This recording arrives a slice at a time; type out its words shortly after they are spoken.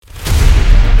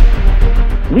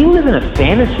We live in a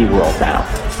fantasy world now.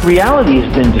 Reality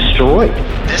has been destroyed.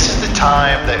 This is the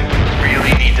time that you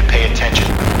really need to pay attention.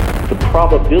 The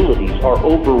probabilities are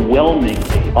overwhelming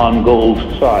on gold's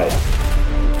side.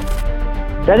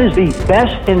 That is the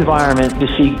best environment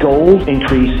to see gold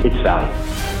increase its value.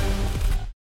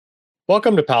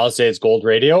 Welcome to Palisades Gold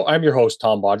Radio. I'm your host,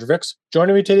 Tom Bodrovics.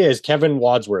 Joining me today is Kevin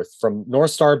Wadsworth from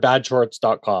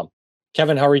NorthstarBadShorts.com.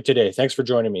 Kevin, how are you today? Thanks for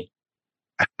joining me.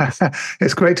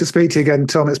 It's great to speak to you again,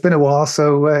 Tom. It's been a while,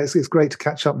 so it's great to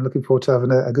catch up and looking forward to having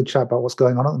a good chat about what's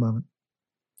going on at the moment.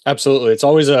 Absolutely. It's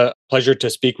always a pleasure to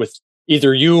speak with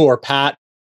either you or Pat,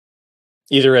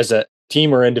 either as a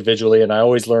team or individually, and I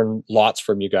always learn lots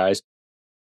from you guys.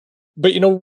 But,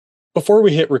 before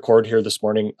we hit record here this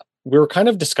morning, we were kind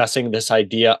of discussing this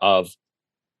idea of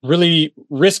really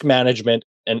risk management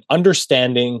and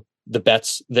understanding the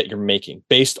bets that you're making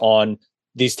based on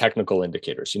these technical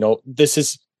indicators. This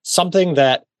is something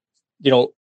that,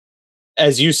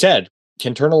 as you said,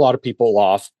 can turn a lot of people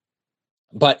off,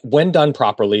 but when done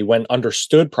properly, when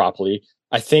understood properly,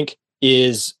 I think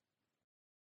is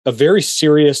a very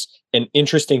serious and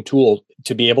interesting tool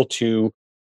to be able to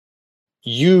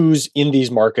use in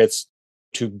these markets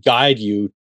to guide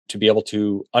you to be able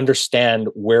to understand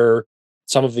where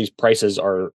some of these prices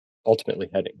are ultimately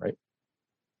heading, right?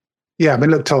 Yeah, I mean,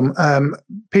 look, Tom,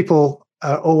 people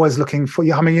are always looking for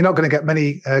you. I mean, you're not going to get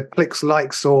many clicks,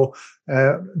 likes, or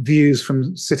views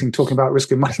from sitting talking about risk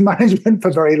and money management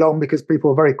for very long, because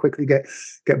people very quickly get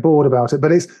bored about it.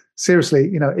 But it's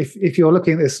seriously, if you're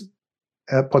looking at this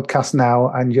podcast now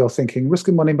and you're thinking risk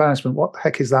and money management, what the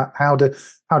heck is that? How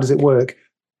does it work?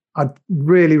 I'd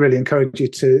really, really encourage you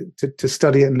to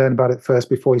study it and learn about it first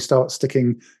before you start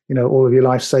sticking, all of your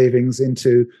life savings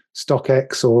into stock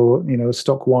X or,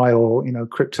 stock Y or,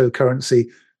 cryptocurrency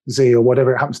Z or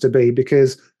whatever it happens to be,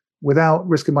 because without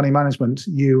risk and money management,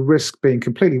 you risk being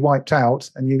completely wiped out,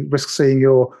 and you risk seeing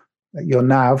your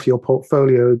NAV, your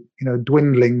portfolio,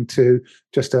 dwindling to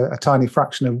just a tiny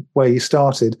fraction of where you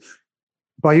started.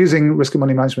 By using risk and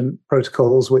money management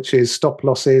protocols, which is stop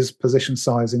losses, position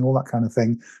sizing, all that kind of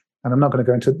thing. And I'm not going to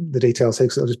go into the details here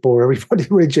because it'll just bore everybody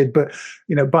rigid. But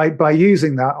by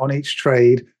using that on each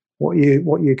trade, what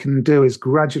you can do is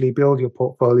gradually build your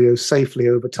portfolio safely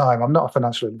over time. I'm not a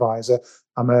financial advisor.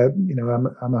 I'm a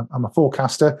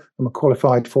forecaster. I'm a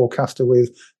qualified forecaster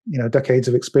with decades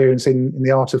of experience in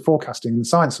the art of forecasting and the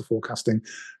science of forecasting.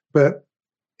 But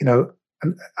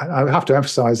and I have to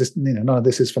emphasize this, none of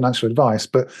this is financial advice,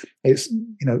 but it's,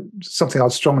 something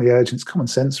I'd strongly urge, and it's common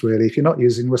sense, really. If you're not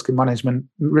using risk and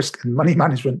money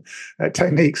management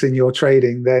techniques in your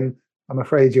trading, then I'm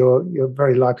afraid you're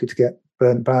very likely to get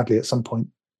burnt badly at some point.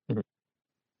 Mm-hmm.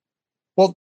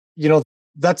 Well,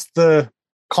 that's the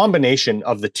combination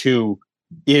of the two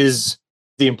is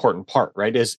the important part,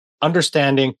 right? Is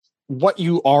understanding what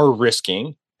you are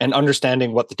risking and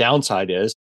understanding what the downside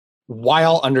is,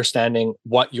 while understanding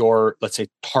what your, let's say,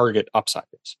 target upside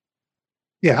is.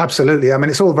 Yeah, absolutely. I mean,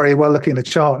 it's all very well looking at a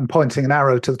chart and pointing an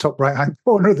arrow to the top right-hand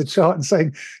corner of the chart and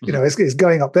saying, it's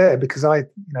going up there because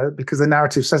because the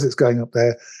narrative says it's going up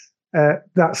there.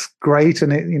 That's great,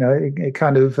 and it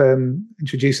kind of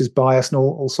introduces bias and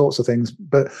all sorts of things.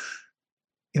 But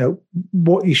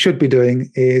what you should be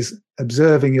doing is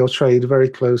observing your trade very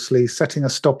closely, setting a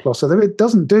stop loss so that if it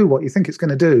doesn't do what you think it's going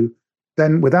to do,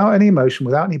 then without any emotion,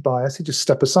 without any bias, you just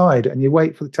step aside and you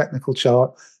wait for the technical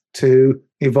chart to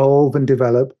evolve and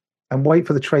develop and wait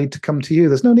for the trade to come to you.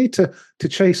 There's no need to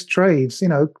chase trades,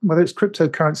 whether it's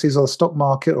cryptocurrencies or the stock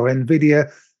market or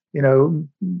Nvidia,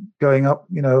 going up,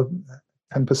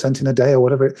 10% in a day or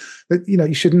whatever.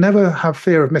 You should never have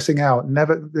fear of missing out.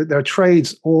 Never. There are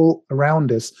trades all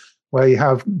around us where you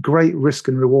have great risk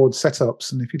and reward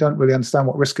setups. And if you don't really understand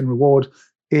what risk and reward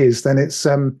is, then it's,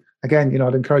 again,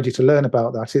 I'd encourage you to learn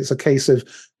about that. It's a case of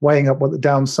weighing up what the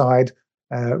downside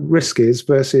risk is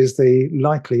versus the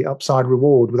likely upside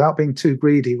reward without being too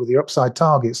greedy with your upside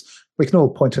targets. We can all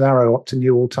point an arrow up to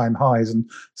new all-time highs and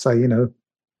say,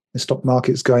 the stock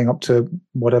market's going up to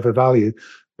whatever value.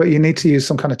 But you need to use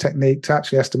some kind of technique to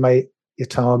actually estimate your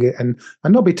target and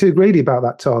not be too greedy about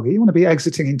that target. You want to be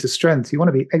exiting into strength. You want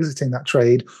to be exiting that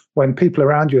trade when people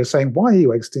around you are saying, why are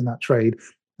you exiting that trade?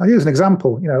 I'll use an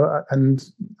example, and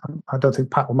I don't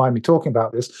think Pat will mind me talking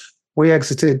about this. We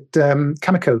exited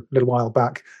Cameco a little while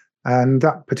back, and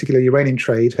that particular uranium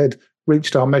trade had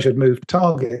reached our measured move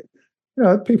target.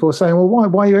 People were saying, well,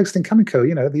 why are you exiting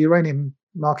Cameco? The uranium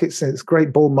market's a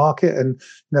great bull market, and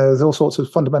there's all sorts of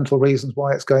fundamental reasons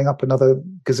why it's going up another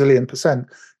gazillion %.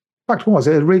 Fact was,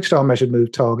 it had reached our measured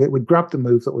move target. We'd grabbed the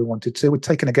move that we wanted to. We'd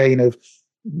taken a gain of,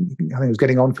 I think it was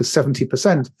getting on for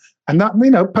 70%. And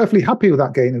that, perfectly happy with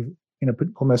that gain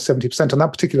almost 70% on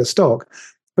that particular stock.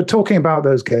 But talking about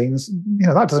those gains,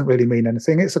 that doesn't really mean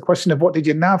anything. It's a question of what did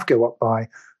your NAV go up by?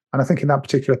 And I think in that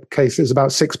particular case, it's about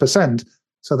 6%.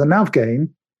 So the NAV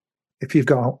gain, if you've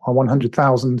got a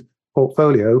 100,000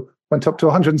 portfolio, went up to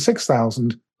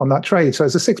 106,000 on that trade. So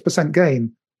it's a 6%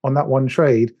 gain on that one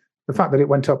trade. The fact that it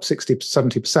went up 60 to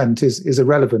 70% is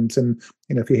irrelevant. And,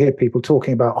 if you hear people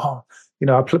talking about,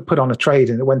 I put on a trade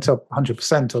and it went up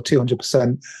 100% or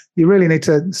 200%, you really need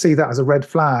to see that as a red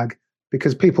flag,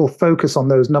 because people focus on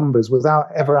those numbers without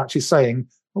ever actually saying,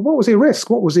 well, what was your risk?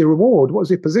 What was your reward? What was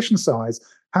your position size?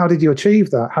 How did you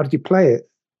achieve that? How did you play it?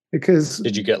 Because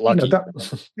did you get lucky?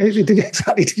 Did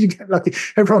you get lucky?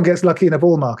 Everyone gets lucky in a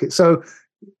bull market. So,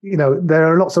 there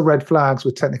are lots of red flags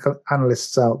with technical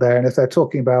analysts out there. And if they're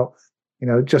talking about,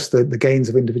 just the gains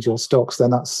of individual stocks, then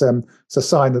that's it's a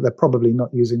sign that they're probably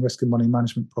not using risk and money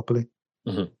management properly.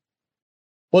 Mm-hmm.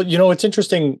 Well, it's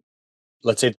interesting,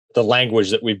 let's say, the language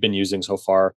that we've been using so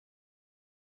far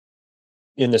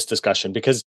in this discussion,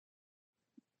 because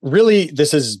really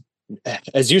this is,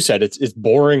 as you said, it's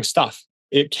boring stuff.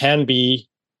 It can be,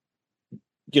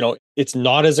 it's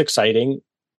not as exciting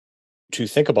to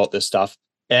think about this stuff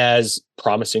as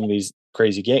promising these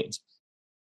crazy gains.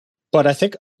 But I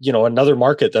think, another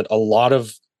market that a lot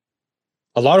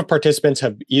of participants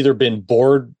have either been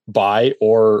bored by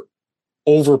or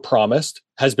overpromised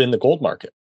has been the gold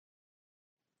market.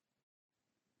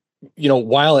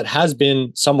 While it has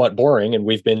been somewhat boring and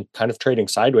we've been kind of trading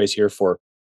sideways here for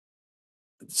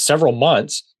several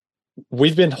months,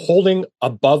 we've been holding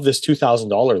above this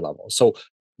 $2,000 level. So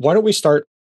why don't we start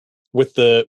with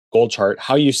the gold chart,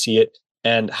 how you see it,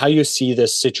 and how you see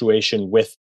this situation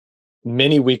with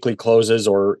many weekly closes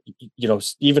or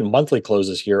even monthly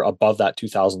closes here above that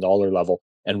 $2,000 level,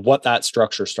 and what that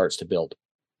structure starts to build.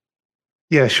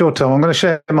 Yeah, sure, Tom. I'm going to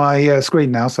share my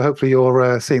screen now, so hopefully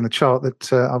you're seeing the chart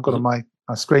that I've got on my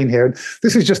screen here. And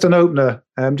this is just an opener,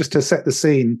 just to set the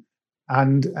scene.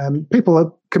 And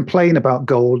people complain about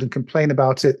gold and complain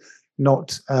about it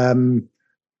not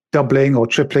doubling or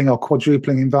tripling or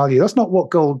quadrupling in value. That's not what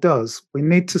gold does. We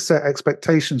need to set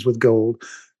expectations with gold.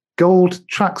 Gold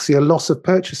tracks your loss of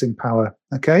purchasing power.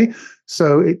 Okay,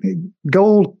 so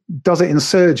gold does it in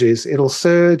surges. It'll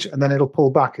surge and then it'll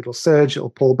pull back. It'll surge. It'll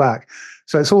pull back.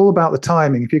 So it's all about the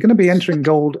timing. If you're going to be entering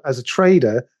gold as a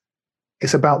trader,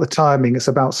 it's about the timing. It's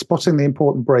about spotting the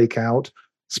important breakout,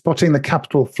 spotting the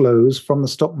capital flows from the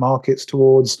stock markets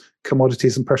towards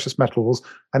commodities and precious metals,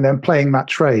 and then playing that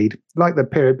trade, like the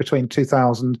period between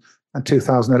 2000 and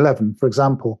 2011, for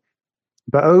example.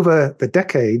 But over the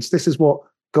decades, this is what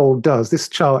gold does. This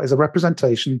chart is a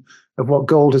representation of what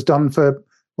gold has done for,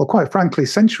 well, quite frankly,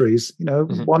 centuries.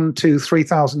 1, 2,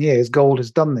 3,000 years, gold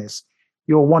has done this.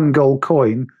 Your one gold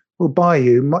coin will buy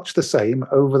you much the same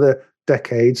over the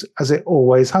decades as it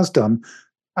always has done.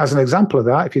 As an example of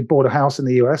that, if you'd bought a house in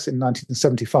the US in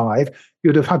 1975,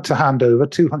 you'd have had to hand over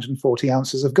 240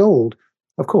 ounces of gold.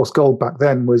 Of course, gold back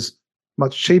then was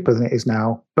much cheaper than it is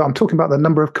now. But I'm talking about the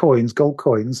number of coins, gold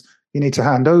coins, you need to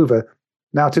hand over.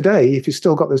 Now, today, if you've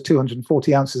still got those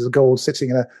 240 ounces of gold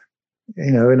sitting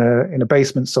in a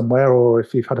basement somewhere, or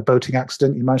if you've had a boating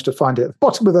accident, you managed to find it at the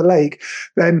bottom of the lake,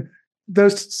 then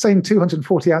those same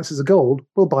 240 ounces of gold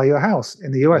will buy you a house.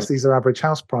 In the US, these are average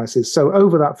house prices. So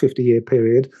over that 50-year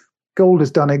period, gold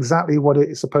has done exactly what it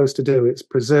is supposed to do. It's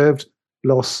preserved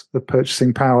loss of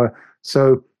purchasing power.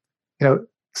 So,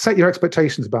 set your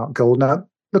expectations about gold. Now,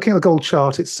 looking at the gold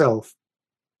chart itself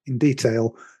in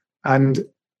detail, and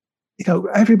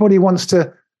everybody wants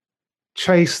to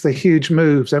chase the huge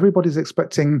moves. Everybody's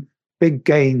expecting big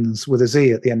gains with a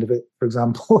Z at the end of it, for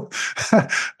example.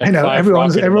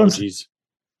 Everyone's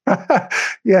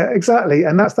yeah, exactly.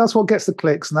 And that's what gets the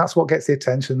clicks, and that's what gets the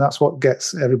attention. That's what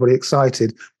gets everybody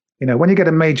excited. When you get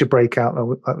a major breakout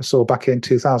like we saw back in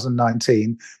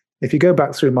 2019, if you go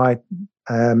back through my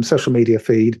social media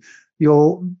feed,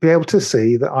 you'll be able to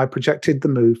see that I projected the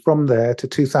move from there to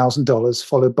 $2,000,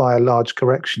 followed by a large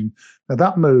correction. Now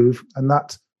that move and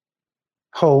that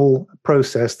whole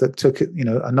process that took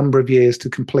a number of years to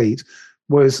complete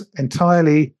was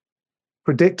entirely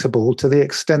predictable to the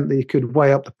extent that you could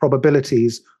weigh up the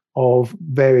probabilities of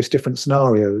various different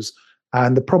scenarios.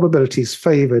 And the probabilities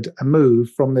favored a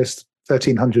move from this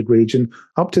 1300 region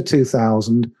up to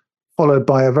 2000, followed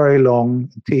by a very long,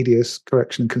 tedious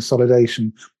correction and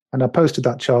consolidation. And I posted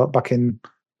that chart back in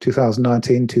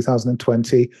 2019,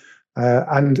 2020.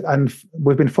 And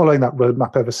we've been following that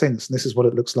roadmap ever since. And this is what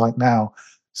it looks like now.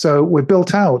 So we've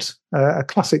built out a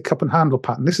classic cup and handle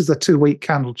pattern. This is the 2-week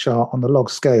candle chart on the log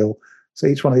scale. So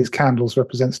each one of these candles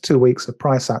represents 2 weeks of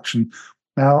price action.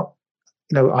 Now,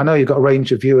 I know you've got a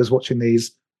range of viewers watching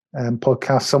these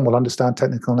podcast. Some will understand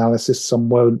technical analysis, some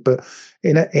won't. But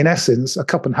in essence, a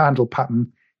cup and handle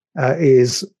pattern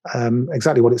is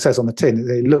exactly what it says on the tin.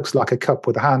 It looks like a cup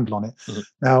with a handle on it. Mm-hmm.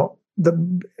 Now,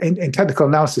 in technical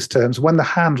analysis terms, when the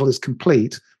handle is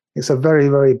complete, it's a very,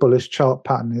 very bullish chart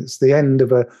pattern. It's the end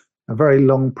of a very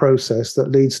long process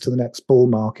that leads to the next bull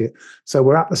market. So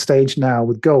we're at the stage now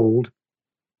with gold,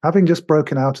 having just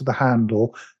broken out of the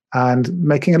handle and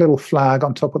making a little flag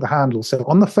on top of the handle. So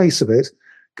on the face of it,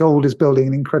 gold is building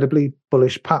an incredibly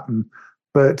bullish pattern,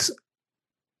 but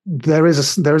there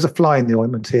is a fly in the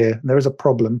ointment here. There is a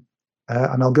problem,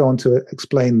 and I'll go on to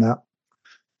explain that.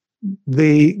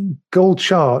 The gold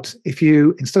chart, if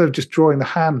you, instead of just drawing the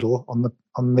handle on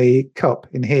the cup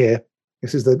in here,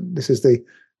 this is the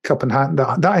cup and hand,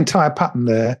 that entire pattern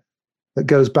there that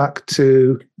goes back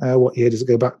to what year does it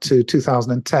go back to?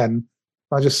 2010.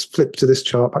 If I just flip to this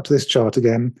chart, back to this chart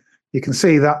again, you can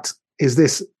see that is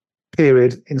this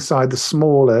period inside the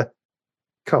smaller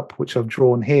cup which I've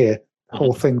drawn here. The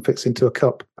whole thing fits into a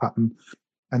cup pattern,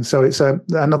 and so it's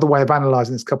another way of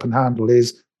analysing this cup and handle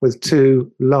is with two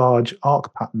large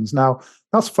arc patterns. Now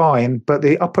that's fine, but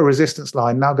the upper resistance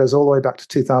line now goes all the way back to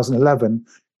 2011,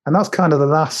 and that's kind of the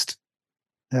last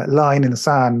line in the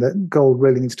sand that gold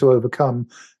really needs to overcome.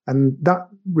 And that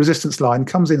resistance line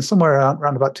comes in somewhere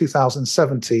around about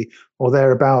 2070 or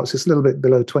thereabouts. It's a little bit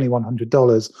below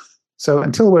 $2,100. So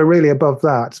until we're really above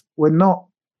that, we're not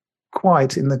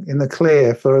quite in the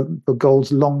clear for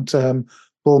gold's long-term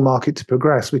bull market to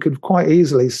progress. We could quite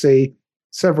easily see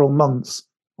several months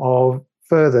of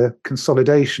further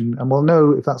consolidation, and we'll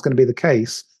know if that's going to be the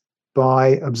case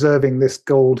by observing this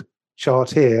gold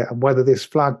chart here and whether this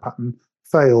flag pattern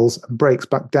fails and breaks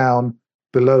back down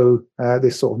below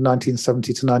this sort of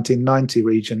 1970 to 1990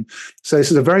 region. So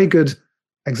this is a very good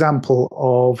example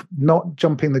of not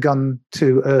jumping the gun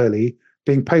too early,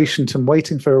 being patient and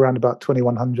waiting for around about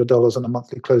 $2,100 on a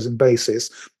monthly closing basis.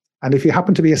 And if you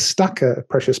happen to be a stacker of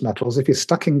precious metals, if you're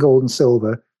stacking gold and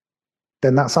silver,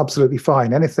 then that's absolutely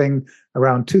fine. Anything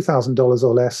around $2,000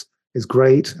 or less is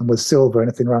great. And with silver,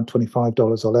 anything around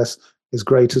 $25 or less is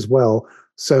great as well.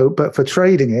 So, but for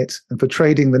trading it and for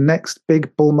trading the next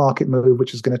big bull market move,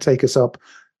 which is going to take us up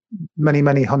many,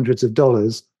 many hundreds of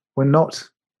dollars, we're not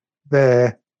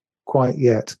there quite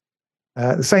yet.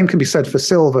 The same can be said for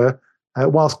silver.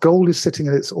 Whilst gold is sitting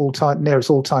at its near its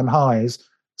all-time highs,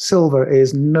 silver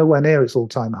is nowhere near its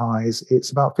all-time highs.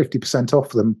 It's about 50% off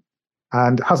them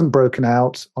and hasn't broken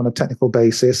out on a technical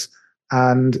basis.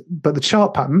 But the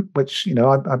chart pattern, which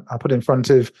I put in front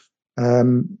of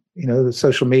the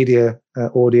social media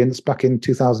audience back in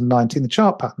 2019, the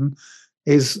chart pattern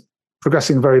is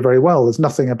progressing very, very well. There's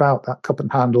nothing about that cup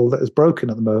and handle that is broken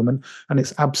at the moment, and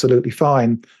it's absolutely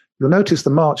fine. You'll notice the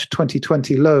March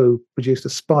 2020 low produced a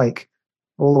spike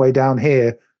all the way down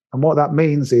here. And what that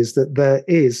means is that there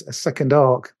is a second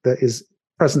arc that is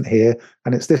present here,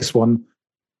 and it's this one,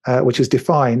 which is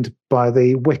defined by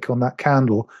the wick on that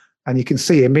candle. And you can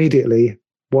see immediately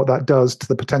what that does to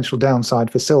the potential downside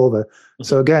for silver. Mm-hmm.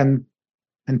 So again,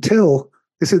 until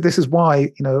this is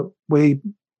why we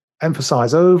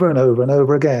emphasize over and over and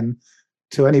over again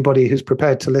to anybody who's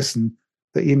prepared to listen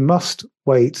that you must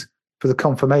wait for the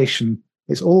confirmation.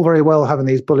 It's all very well having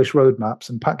these bullish roadmaps,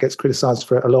 and Pat gets criticized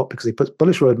for it a lot because he puts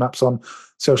bullish roadmaps on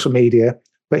social media,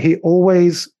 but he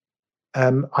always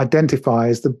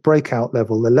identifies the breakout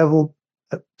level, the level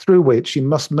through which you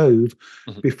must move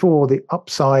before the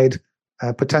upside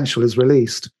potential is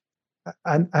released.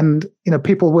 And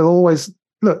people will always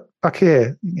look back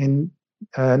here in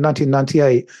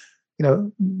 1998,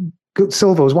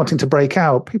 silver was wanting to break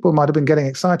out. People might have been getting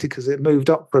excited because it moved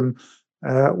up from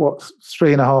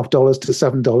 $3.50 to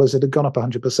 $7. It had gone up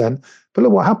 100%. But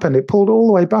look what happened. It pulled all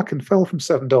the way back and fell from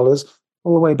 $7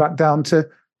 all the way back down to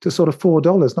sort of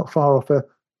 $4, not far off a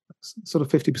sort of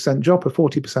 50% drop, a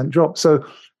 40% drop. So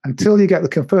until you get the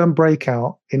confirmed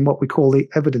breakout in what we call the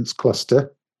evidence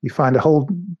cluster, you find a whole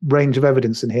range of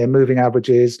evidence in here, moving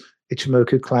averages,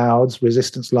 Ichimoku clouds,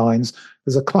 resistance lines.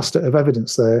 There's a cluster of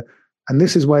evidence there. And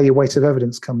this is where your weight of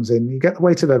evidence comes in. You get the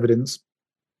weight of evidence.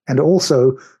 And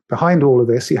also behind all of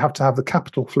this, you have to have the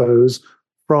capital flows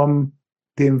from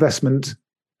the investment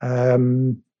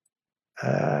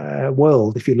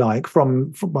world, if you like,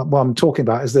 from what I'm talking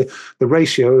about is the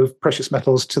ratio of precious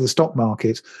metals to the stock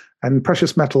market. And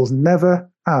precious metals never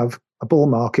have a bull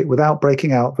market without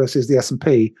breaking out versus the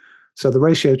S&P. So the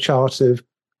ratio chart of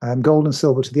gold and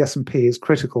silver to the S&P is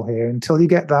critical here. Until you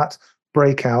get that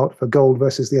breakout for gold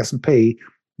versus the S&P,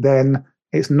 then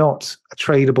it's not a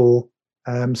tradable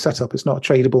setup. It's not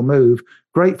a tradable move.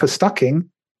 Great for stacking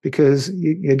because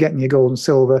you're getting your gold and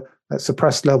silver at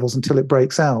suppressed levels until it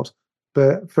breaks out.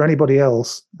 but for anybody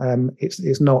else,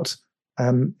 it's not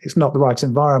the right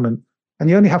environment. And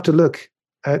you only have to look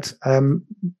at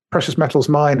precious metals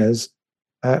miners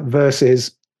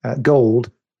versus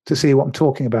gold to see what I'm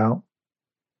talking about.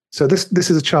 So this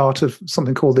is a chart of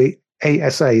something called the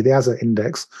ASA, the ASA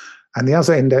index, and the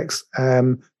ASA index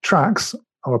tracks,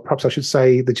 or perhaps I should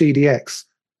say the GDX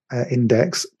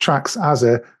index tracks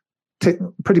ASA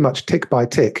pretty much tick by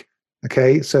tick.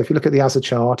 Okay, so if you look at the ASA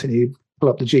chart and you pull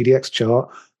up the GDX chart,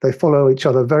 they follow each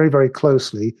other very, very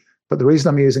closely. But the reason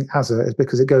I'm using ASA is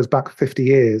because it goes back 50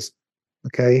 years.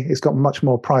 Okay, it's got much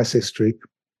more price history.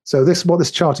 So what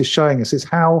this chart is showing us is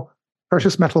how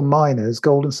precious metal miners,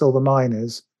 gold and silver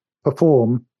miners,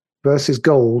 perform versus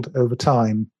gold over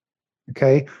time.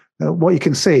 Okay, what you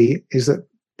can see is that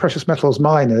precious metals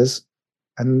miners,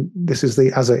 and this is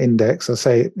the ASA index, I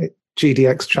say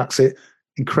GDX tracks it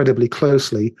incredibly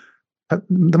closely.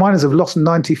 The miners have lost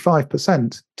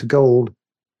 95% to gold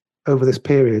over this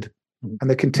period, and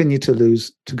they continue to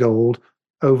lose to gold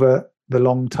over the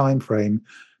long time frame.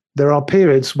 There are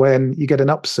periods when you get an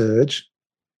upsurge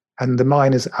and the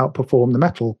miners outperform the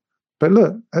metal. But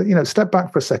look, step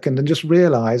back for a second and just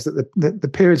realize that the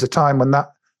periods of time when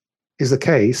that is the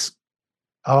case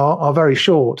are very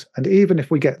short. And even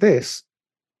if we get this,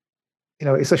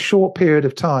 it's a short period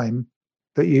of time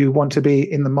that you want to be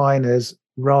in the miners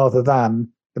rather than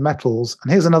the metals.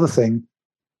 And here's another thing.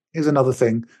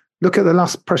 Look at the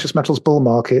last precious metals bull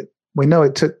market. We know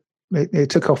it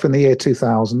took off in the year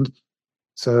 2000.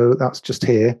 So that's just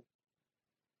here.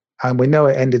 And we know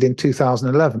it ended in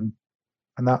 2011.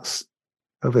 And that's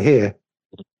over here.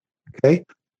 Okay.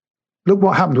 Look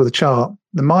what happened with the chart.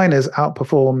 The miners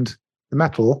outperformed the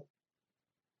metal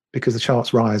because the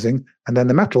chart's rising, and then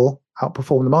the metal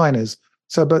outperformed the miners.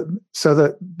 So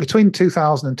that between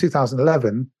 2000 and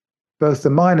 2011, both the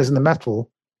miners and the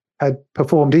metal had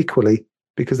performed equally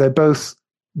because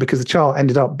the chart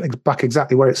ended up back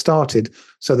exactly where it started.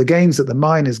 So the gains that the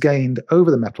miners gained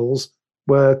over the metals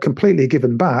were completely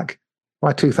given back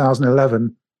by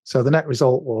 2011. So the net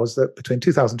result was that between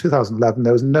 2000 and 2011,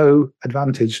 there was no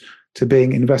advantage to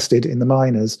being invested in the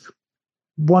miners.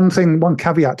 One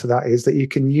caveat to that is that you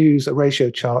can use a ratio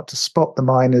chart to spot the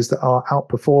miners that are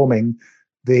outperforming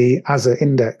the ASA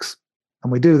index.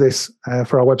 And we do this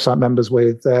for our website members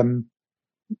with,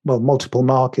 multiple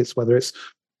markets, whether it's,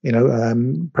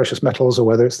 precious metals or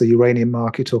whether it's the uranium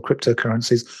market or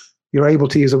cryptocurrencies. You're able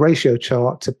to use a ratio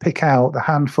chart to pick out the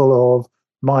handful of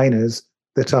miners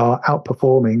that are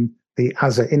outperforming the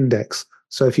ASA index.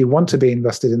 So if you want to be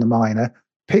invested in a miner,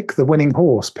 pick the winning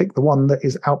horse, pick the one that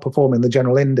is outperforming the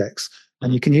general index.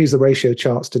 And you can use the ratio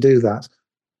charts to do that.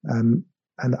 And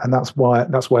that's why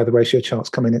the ratio charts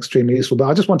come in extremely useful. But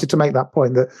I just wanted to make that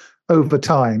point that over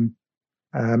time,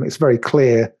 it's very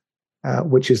clear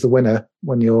which is the winner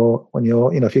when you're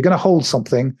if you're going to hold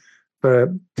something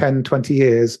for 10, 20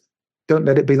 years, don't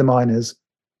let it be the miners.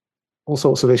 All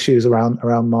sorts of issues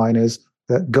around miners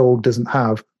that gold doesn't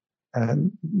have.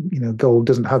 Gold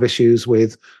doesn't have issues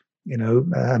with,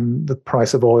 the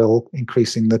price of oil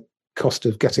increasing the cost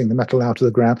of getting the metal out of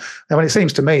the ground. Now, it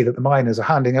seems to me that the miners are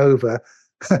handing over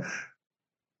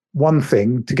one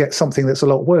thing to get something that's a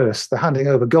lot worse. They're handing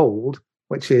over gold,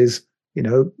 which is,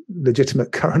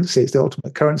 legitimate currency. It's the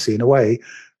ultimate currency in a way.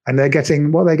 And they're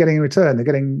getting what they're getting in return. They're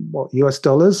getting what, US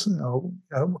dollars?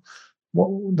 That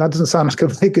doesn't sound like a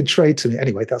very good trade to me.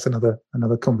 Anyway, that's another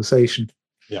conversation.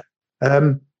 Yeah.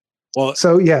 Well,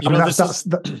 so yeah,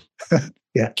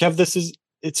 yeah. Kev,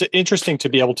 it's interesting to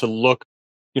be able to look,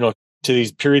 to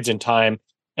these periods in time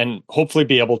and hopefully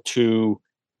be able to,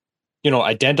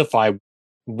 identify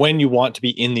when you want to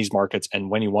be in these markets and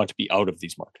when you want to be out of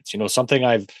these markets. Something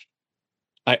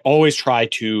I always try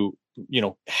to,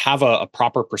 have a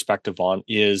proper perspective on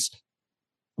is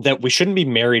that we shouldn't be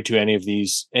married to any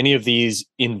of these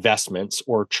investments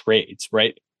or trades,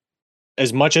 right?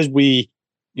 As much as we,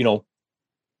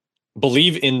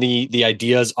 believe in the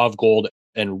ideas of gold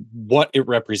and what it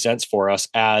represents for us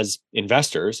as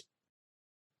investors,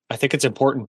 I think it's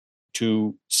important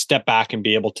to step back and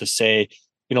be able to say,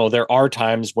 there are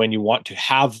times when you want to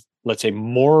have, let's say,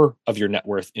 more of your net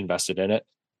worth invested in it,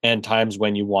 and times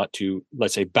when you want to,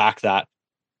 let's say, back that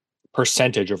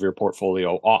percentage of your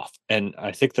portfolio off. And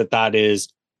I think that is,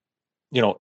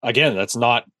 again, that's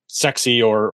not sexy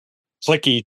or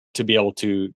clicky to be able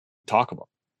to talk about.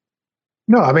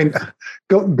 No, I mean,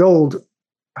 gold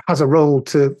has a role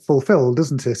to fulfill,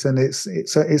 doesn't it? And it's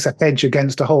a hedge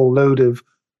against a whole load of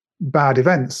bad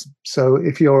events. So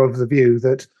if you're of the view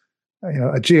that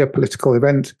a geopolitical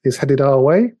event is headed our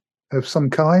way of some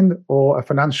kind, or a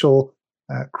financial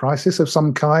crisis of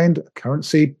some kind,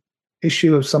 currency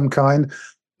issue of some kind,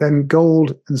 then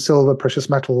gold and silver, precious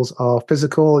metals, are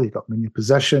physical. You've got them in your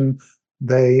possession.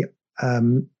 They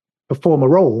perform a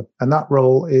role, and that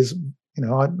role is,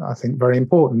 I think, very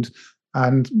important,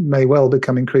 and may well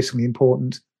become increasingly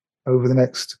important over the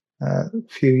next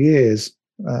few years.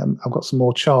 I've got some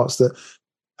more charts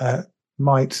that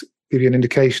might give you an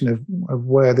indication of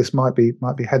where this might be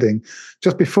heading.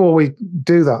 Just before we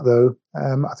do that, though,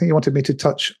 I think you wanted me to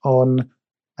touch on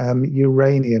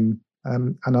uranium,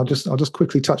 and I'll just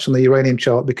quickly touch on the uranium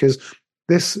chart, because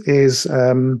this is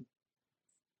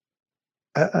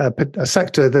a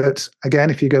sector that, again,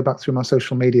 if you go back through my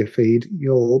social media feed,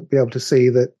 you'll be able to see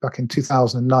that back in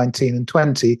 2019 and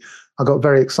 20, I got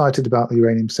very excited about the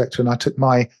uranium sector, and I took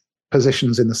my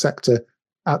positions in the sector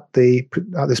at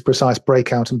this precise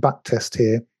breakout and back test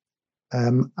here,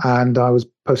 and I was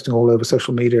posting all over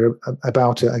social media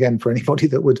about it, again, for anybody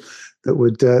that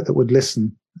would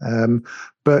listen.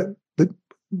 But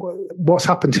what's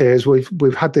happened here is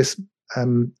we've had this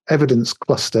evidence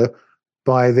cluster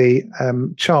by the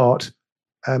chart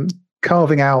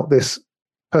carving out this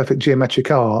perfect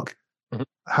geometric arc,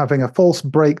 having a false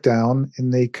breakdown in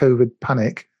the COVID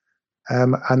panic,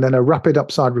 and then a rapid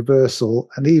upside reversal,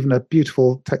 and even a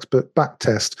beautiful textbook back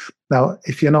test. Now,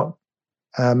 if you're not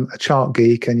a chart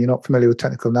geek and you're not familiar with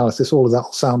technical analysis, all of that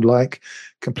will sound like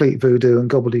complete voodoo and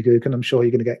gobbledygook, and I'm sure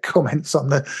you're going to get comments on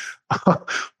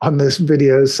this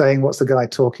video saying, "What's the guy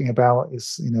talking about?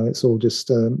 It's all just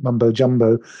mumbo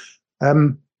jumbo."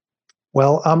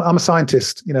 Well, I'm a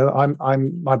scientist.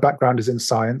 My background is in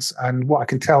science, and what I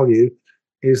can tell you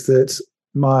is that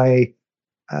my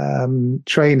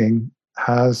training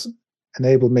has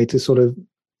enabled me to sort of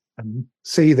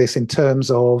see this in terms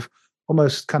of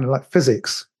almost kind of like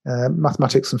physics,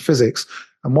 mathematics and physics.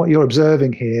 And what you're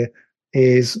observing here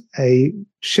is a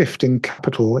shift in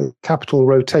capital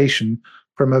rotation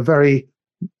from a very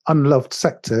unloved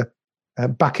sector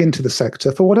back into the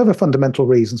sector for whatever fundamental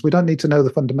reasons. We don't need to know the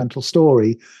fundamental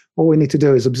story. All we need to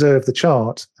do is observe the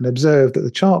chart and observe that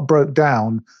the chart broke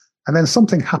down, and then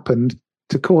something happened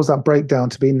to cause that breakdown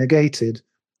to be negated.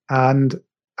 And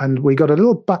we got a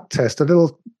little back test, a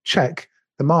little check.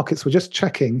 The markets were just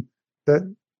checking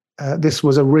that this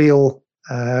was a real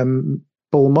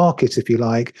bull market, if you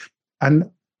like. And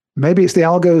maybe it's the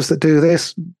algos that do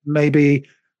this. Maybe,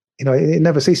 it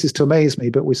never ceases to amaze me,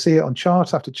 but we see it on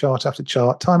chart after chart after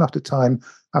chart, time after time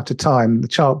after time. The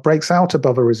chart breaks out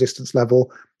above a resistance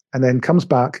level and then comes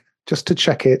back just to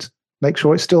check it, make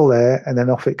sure it's still there, and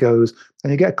then off it goes.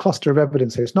 And you get a cluster of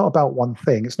evidence here. It's not about one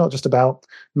thing. It's not just about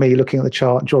me looking at the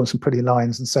chart and drawing some pretty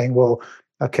lines and saying, well,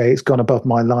 okay, it's gone above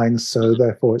my lines, so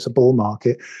therefore it's a bull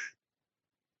market.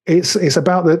 It's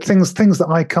about the things that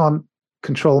I can't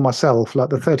control myself, like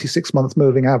the 36-month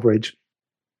moving average.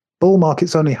 Bull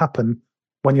markets only happen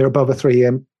when you're above a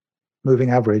 3-year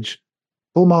moving average.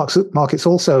 Bull markets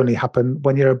also only happen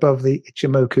when you're above the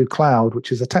Ichimoku cloud,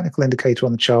 which is a technical indicator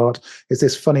on the chart. It's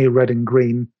this funny red and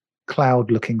green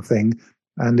cloud-looking thing,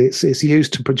 and it's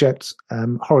used to project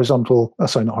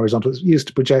It's used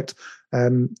to project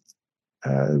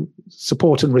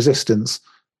support and resistance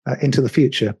into the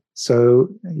future. So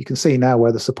you can see now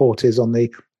where the support is on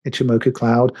the Ichimoku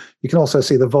cloud. You can also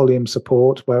see the volume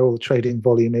support, where all the trading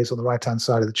volume is on the right-hand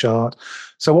side of the chart.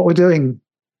 So what we're doing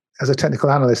as a technical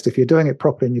analyst, if you're doing it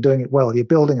properly and you're doing it well, you're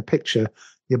building a picture,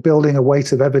 you're building a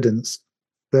weight of evidence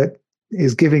that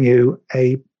is giving you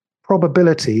a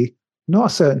probability, not a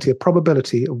certainty, a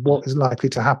probability of what is likely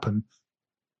to happen.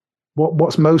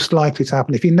 What's most likely to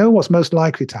happen. If you know what's most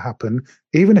likely to happen,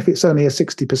 even if it's only a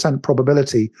 60%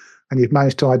 probability and you've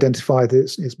managed to identify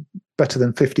that it's better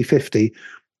than 50-50,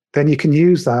 then you can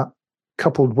use that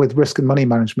coupled with risk and money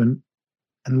management.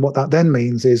 And what that then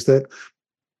means is that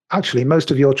actually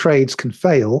most of your trades can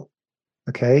fail.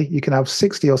 Okay, you can have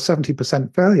 60 or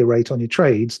 70% failure rate on your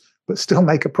trades, but still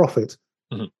make a profit.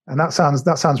 Mm-hmm. And that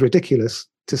sounds ridiculous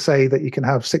to say that you can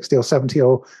have 60 or 70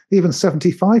 or even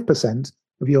 75%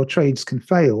 of your trades can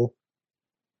fail,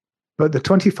 but the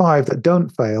 25 that don't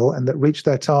fail and that reach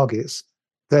their targets,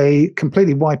 they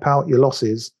completely wipe out your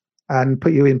losses and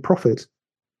put you in profit.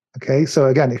 Okay, so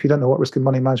again, if you don't know what risk and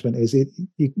money management is,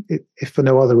 if for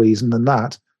no other reason than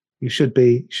that, you should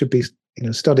be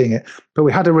studying it. But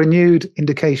we had a renewed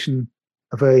indication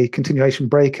of a continuation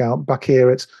breakout back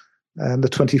here at the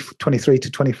 $23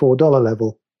 to $24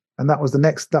 level, and that was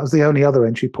the only other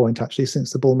entry point actually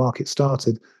since the bull market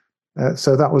started.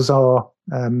 So that was our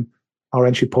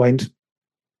entry point.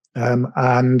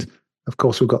 And of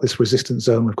course, we've got this resistance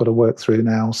zone we've got to work through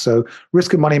now. So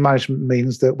risk and money management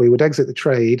means that we would exit the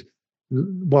trade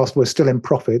whilst we're still in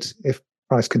profit if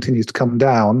price continues to come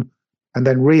down. and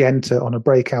then re-enter on a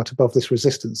breakout above this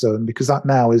resistance zone, because that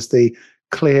now is the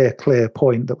clear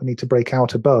point that we need to break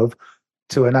out above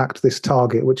to enact this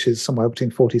target, which is somewhere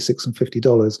between $46 and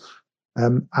 $50,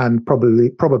 and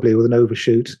probably with an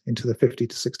overshoot into the 50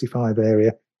 to 65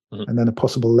 area, and then a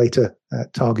possible later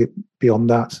target beyond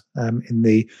that in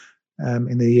the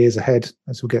years ahead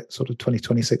as we get sort of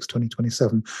 2026,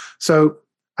 2027. So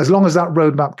as long as that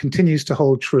roadmap continues to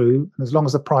hold true, and as long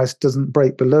as the price doesn't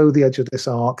break below the edge of this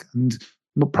arc, and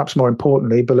perhaps more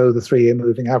importantly, below the 3-year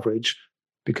moving average,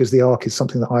 because the arc is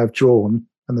something that I have drawn,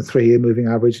 and the 3-year moving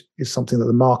average is something that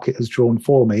the market has drawn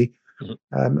for me.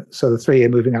 So the 3-year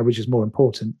moving average is more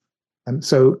important. And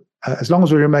so as long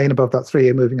as we remain above that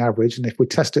 3-year moving average, and if we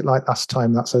test it like last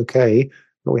time, that's okay,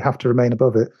 but we have to remain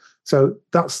above it. So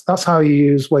that's how you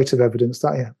use weight of evidence.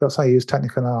 That's how you use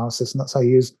technical analysis, and that's how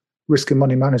you use risk and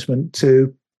money management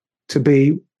to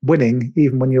be winning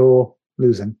even when you're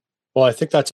losing. Well, I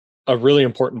think that's a really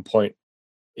important point,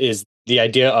 is the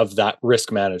idea of that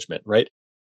risk management, right?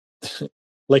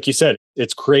 Like you said,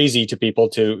 it's crazy to people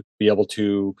to be able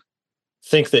to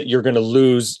think that you're going to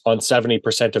lose on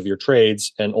 70% of your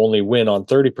trades and only win on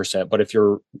 30%. But if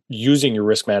you're using your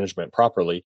risk management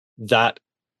properly, that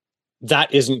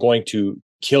isn't going to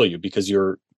kill you, because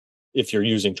if you're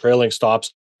using trailing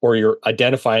stops, or you're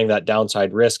identifying that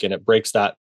downside risk and it breaks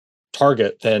that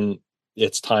target, then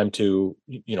it's time to,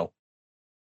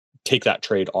 take that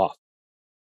trade off.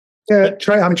 Yeah,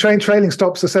 trailing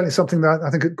stops are certainly something that I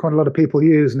think quite a lot of people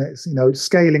use, and it's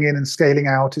scaling in and scaling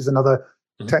out is another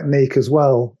technique as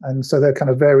well. And so they're kind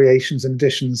of variations and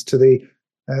additions to the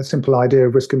simple idea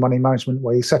of risk and money management,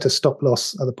 where you set a stop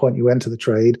loss at the point you enter the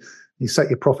trade, you set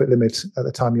your profit limit at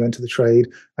the time you enter the trade,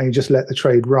 and you just let the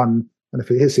trade run. And if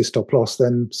it hits your stop loss,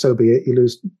 then so be it. You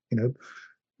lose,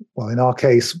 well, in our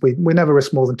case, we never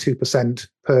risk more than 2%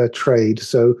 per trade.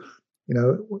 So,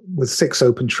 with 6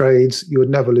 open trades, you would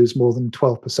never lose more than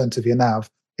 12% of your NAV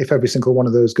if every single one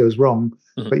of those goes wrong.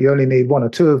 But you only need 1 or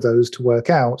 2 of those to work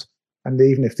out. And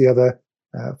even if the other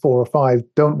 4 or 5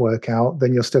 don't work out,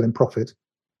 then you're still in profit.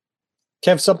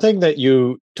 Kev, something that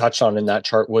you touched on in that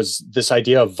chart was this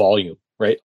idea of volume,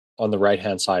 right? On the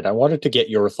right-hand side. I wanted to get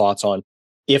your thoughts on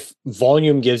if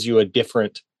volume gives you a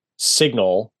different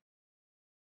signal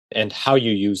and how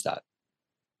you use that.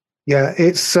 Yeah,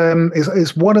 it's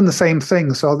one and the same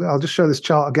thing. So I'll just show this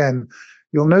chart again.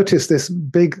 You'll notice this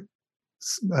big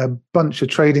bunch of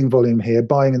trading volume here,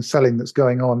 buying and selling, that's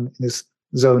going on in this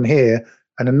zone here,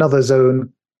 and another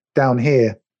zone down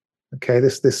here. Okay,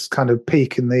 this kind of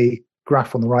peak in the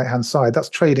graph on the right-hand side, that's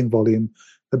trading volume.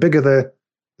 The bigger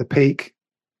the peak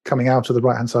coming out of the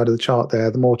right-hand side of the chart there,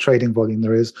 the more trading volume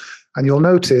there is. And you'll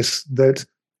notice that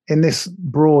in this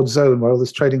broad zone where all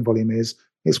this trading volume is,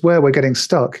 it's where we're getting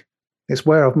stuck. It's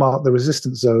where I've marked the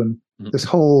resistance zone. This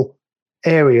whole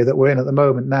area that we're in at the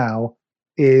moment now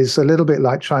is a little bit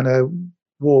like trying to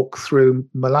walk through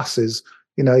molasses.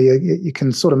 You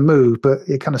can sort of move, but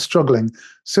you're kind of struggling. As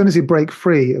soon as you break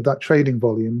free of that trading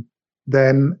volume,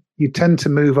 then you tend to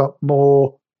move up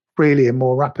more freely and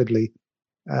more rapidly.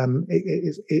 And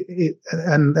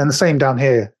the same down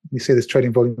here. You see this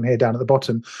trading volume here down at the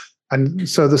bottom. And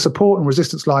so the support and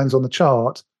resistance lines on the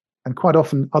chart, and quite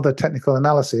often other technical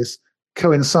analysis,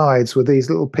 coincides with these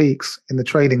little peaks in the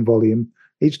trading volume.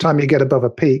 Each time you get above a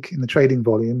peak in the trading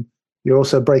volume, you're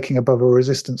also breaking above a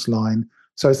resistance line.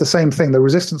 So it's the same thing. The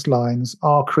resistance lines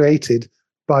are created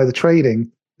by the trading,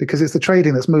 because it's the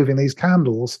trading that's moving these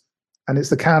candles, and it's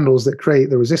the candles that create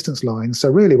the resistance lines. So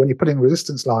really, when you're putting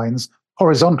resistance lines,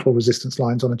 horizontal resistance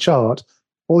lines on a chart,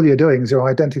 all you're doing is you're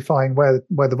identifying where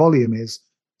the volume is.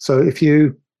 So if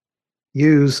you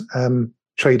use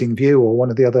TradingView or one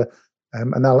of the other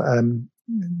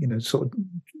sort of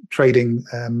trading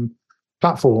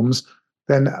platforms,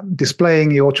 then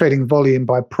displaying your trading volume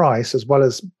by price as well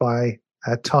as by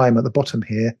time at the bottom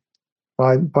here,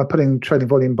 by putting trading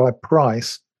volume by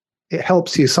price, it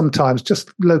helps you sometimes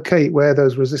just locate where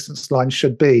those resistance lines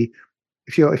should be.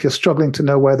 If you're struggling to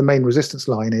know where the main resistance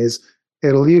line is,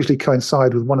 it'll usually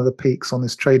coincide with one of the peaks on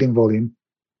this trading volume,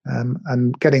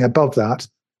 and getting above that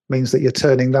means that you're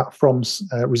turning that from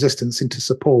resistance into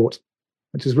support,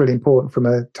 which is really important from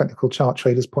a technical chart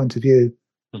trader's point of view.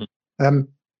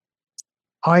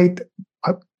 I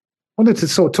wanted to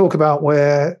sort of talk about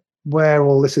where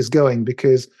all this is going,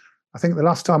 because I think the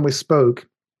last time we spoke,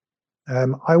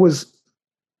 I was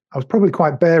probably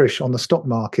quite bearish on the stock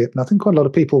market, and I think quite a lot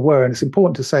of people were. And it's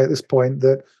important to say at this point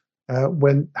that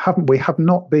we have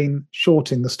not been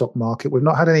shorting the stock market. We've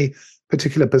not had any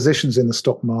particular positions in the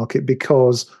stock market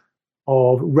because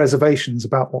of reservations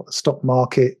about what the stock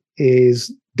market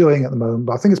is doing at the moment.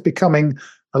 But I think it's becoming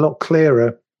a lot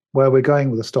clearer where we're going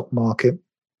with the stock market,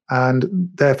 and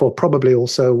therefore probably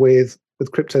also with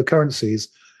cryptocurrencies.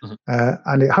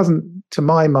 And it hasn't, to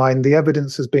my mind, the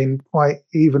evidence has been quite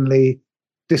evenly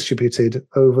distributed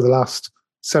over the last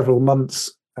several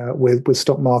months with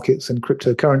stock markets and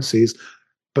cryptocurrencies.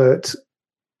 But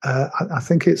I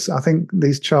think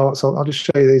these charts. I'll just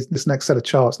show you this next set of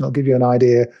charts, and I'll give you an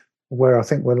idea of where I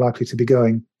think we're likely to be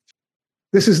going.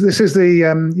 This is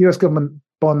the U.S. government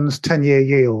bonds 10-year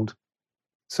yield.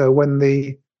 So when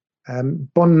the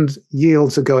bond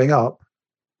yields are going up,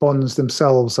 bonds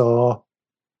themselves are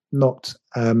not.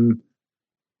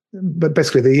 But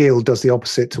basically, the yield does the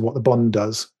opposite to what the bond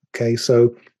does. Okay,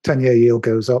 so 10-year yield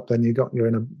goes up, then you're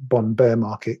in a bond bear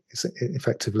market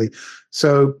effectively.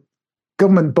 So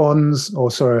government bonds,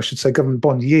 or sorry, I should say government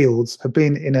bond yields, have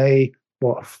been in a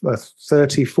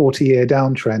 30, 40-year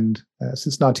downtrend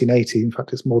since 1980. In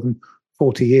fact, it's more than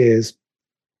 40 years.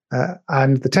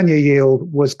 And the 10-year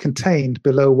yield was contained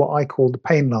below what I call the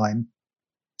pain line.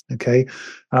 Okay,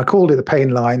 and I called it the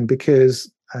pain line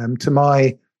because, to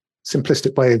my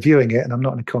simplistic way of viewing it, and I'm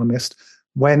not an economist,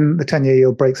 when the 10-year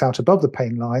yield breaks out above the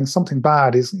pain line, something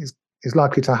bad is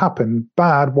likely to happen.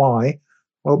 Bad, why?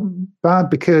 Well, bad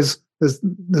because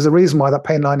there's a reason why that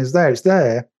pain line is there. It's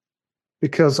there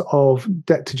because of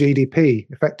debt to GDP,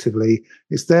 effectively.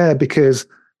 It's there because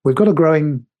we've got a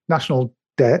growing national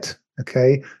debt,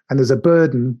 okay, and there's a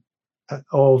burden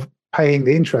of paying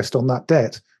the interest on that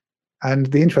debt. And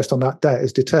the interest on that debt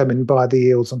is determined by the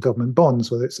yields on government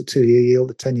bonds, whether it's a 2-year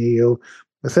yield, a 10-year yield,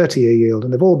 a 30-year yield.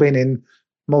 And they've all been in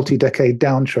multi-decade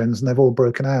downtrends, and they've all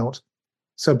broken out.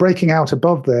 So breaking out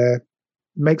above there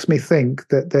makes me think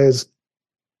that there's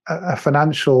a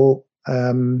financial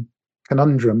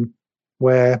conundrum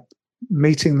where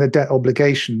meeting the debt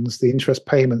obligations, the interest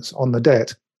payments on the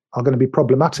debt, are going to be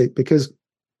problematic, because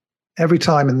every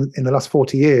time in the last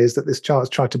 40 years that this chart's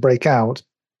tried to break out,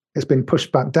 it's been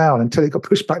pushed back down until it got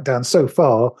pushed back down so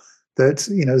far that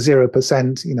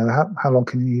 0%. How long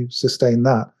can you sustain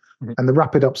that? Mm-hmm. And the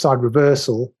rapid upside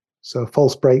reversal, so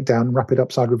false breakdown, rapid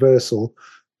upside reversal,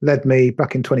 led me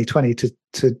back in 2020 to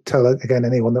tell again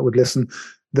anyone that would listen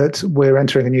that we're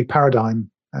entering a new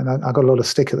paradigm. And I got a lot of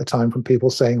stick at the time from people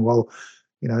saying, well,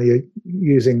 you're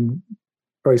using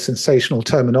very sensational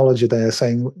terminology there,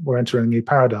 saying we're entering a new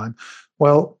paradigm.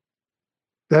 Well,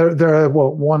 there are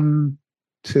one,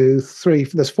 two, three.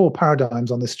 There's 4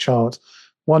 paradigms on this chart.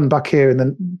 One back here in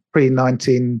the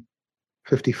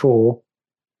pre-1954,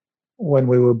 when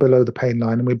we were below the pain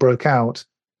line and we broke out.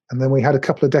 And then we had a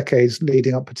couple of decades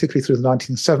leading up, particularly through the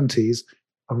 1970s,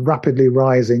 of rapidly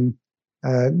rising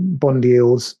bond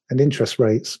yields and interest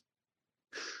rates.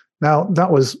 Now,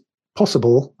 that was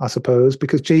possible, I suppose,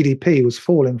 because GDP was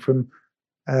falling from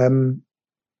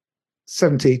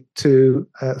 70 to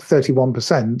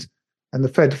 31%, and the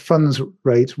Fed funds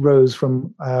rate rose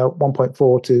from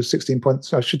 1.4 to 16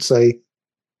 points. I should say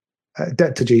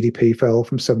debt to GDP fell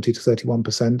from 70 to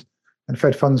 31%, and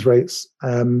Fed funds rates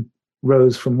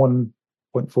rose from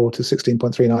 1.4 to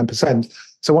 16.39%.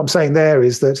 So what I'm saying there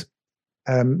is that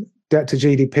debt to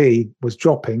GDP was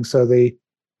dropping, so the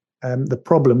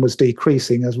problem was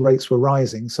decreasing as rates were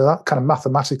rising. So that kind of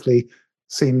mathematically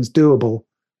seems doable.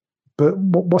 But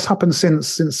what's happened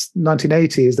since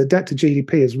 1980 is that debt to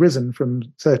GDP has risen from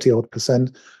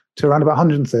 30-odd% to around about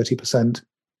 130%.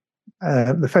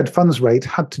 The Fed funds rate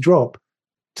had to drop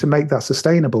to make that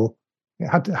sustainable. It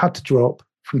had to drop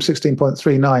from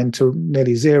 16.39 to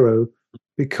nearly zero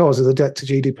because of the debt to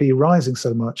GDP rising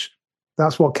so much.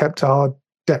 That's what kept our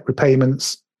debt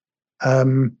repayments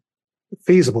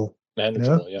feasible.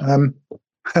 Manageable, yeah.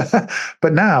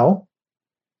 But now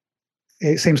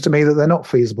it seems to me that they're not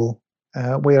feasible.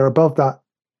 We are above that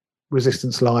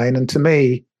resistance line, and to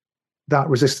me, that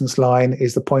resistance line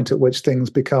is the point at which things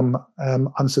become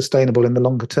unsustainable in the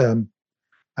longer term.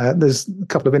 There's a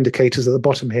couple of indicators at the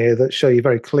bottom here that show you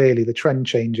very clearly the trend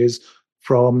changes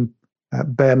from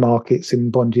bear markets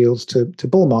in bond yields to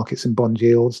bull markets in bond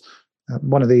yields.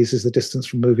 One of these is the distance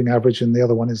from moving average, and the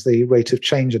other one is the rate of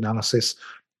change analysis.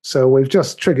 So we've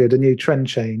just triggered a new trend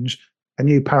change, a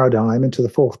new paradigm into the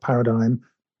 4th paradigm.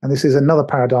 And this is another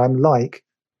paradigm like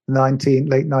late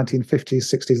 1950s,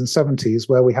 60s, and 70s,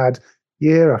 where we had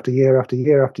year after year after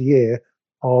year after year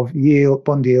of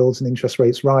bond yields and interest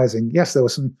rates rising. Yes, there were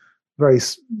some very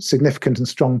significant and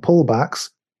strong pullbacks,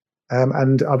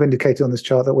 and I've indicated on this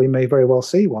chart that we may very well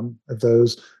see one of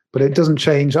those, but it doesn't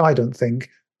change, I don't think,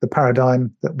 the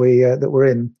paradigm that we're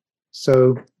in.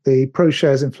 So the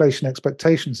ProShares Inflation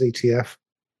Expectations ETF,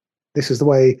 this is the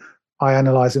way I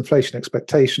analyze inflation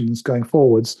expectations going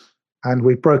forwards, and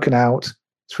we've broken out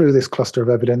through this cluster of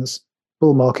evidence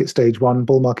bull market stage 1,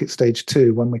 bull market stage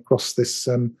 2 when we cross this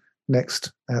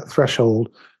next threshold.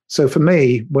 So for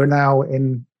me, we're now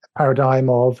in a paradigm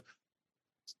of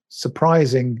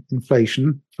surprising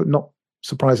inflation, but not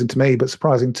surprising to me, but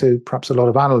surprising to perhaps a lot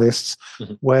of analysts,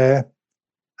 where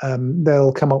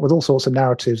they'll come up with all sorts of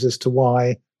narratives as to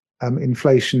why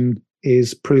inflation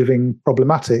is proving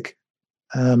problematic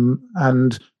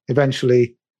and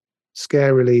eventually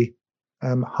scarily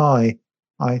high,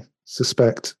 I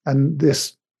suspect. And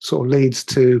this sort of leads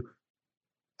to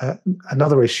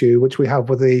another issue which we have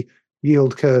with the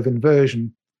yield curve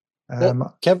inversion.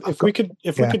 Well, Kev, if we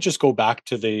could just go back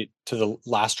to the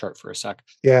last chart for a sec.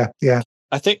 Yeah.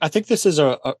 I think this is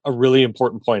a really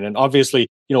important point, and obviously,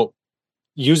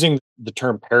 using the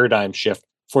term paradigm shift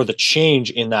for the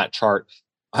change in that chart,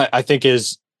 I think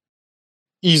is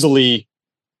easily,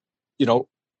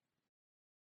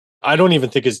 I don't even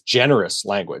think is generous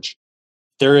language.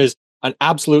 There is an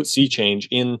absolute sea change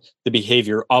in the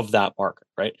behavior of that market,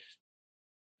 right?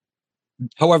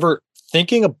 However,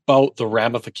 thinking about the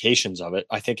ramifications of it,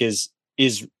 I think is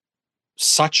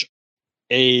such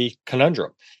a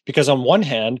conundrum, because on one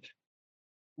hand,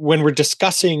 when we're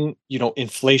discussing,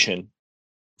 inflation,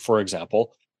 for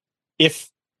example, if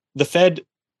the Fed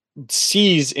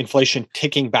sees inflation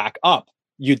ticking back up,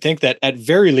 you'd think that at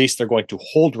very least they're going to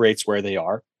hold rates where they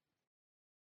are,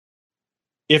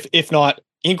 if not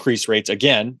increase rates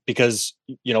again, because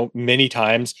many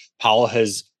times Powell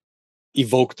has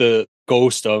evoked the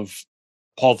ghost of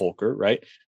Paul Volcker, right?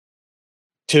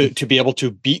 To be able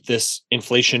to beat this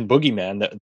inflation boogeyman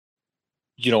that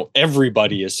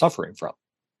everybody is suffering from.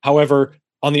 However,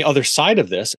 on the other side of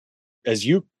this, as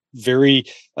you very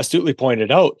astutely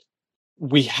pointed out,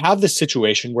 we have this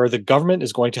situation where the government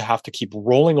is going to have to keep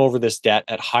rolling over this debt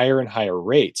at higher and higher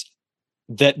rates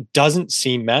that doesn't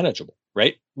seem manageable,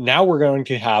 right? Now we're going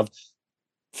to have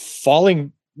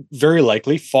very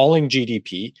likely falling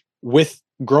GDP with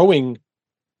growing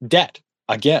debt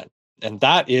again. And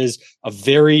that is a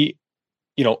very,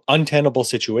 untenable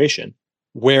situation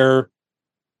where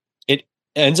it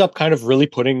ends up kind of really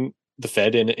putting the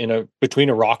Fed in between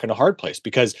a rock and a hard place,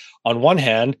 because on one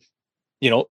hand,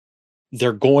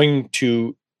 they're going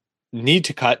to need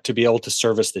to cut to be able to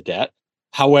service the debt.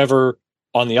 However,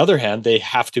 on the other hand, they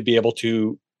have to be able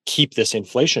to keep this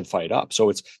inflation fight up.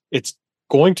 So it's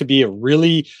going to be a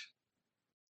really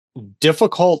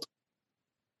difficult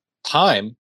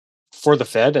time for the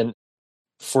Fed and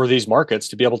for these markets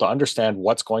to be able to understand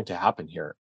what's going to happen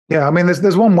here. Yeah, I mean,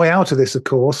 there's one way out of this, of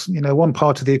course. One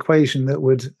part of the equation that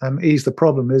would ease the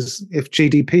problem is if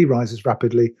GDP rises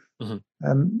rapidly. Then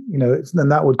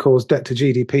that would cause debt to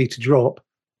GDP to drop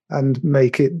and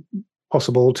make it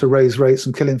possible to raise rates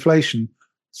and kill inflation.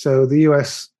 So the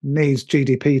US needs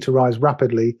GDP to rise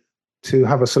rapidly to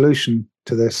have a solution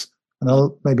to this. And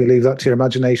I'll maybe leave that to your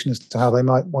imagination as to how they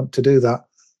might want to do that.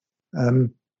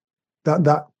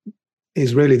 That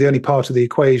is really the only part of the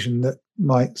equation that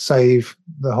might save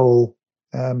the whole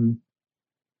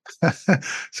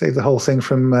thing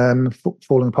from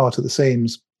falling apart at the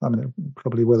seams. I mean, it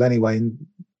probably will anyway in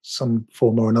some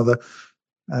form or another.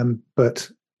 But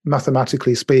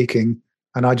mathematically speaking,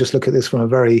 and I just look at this from a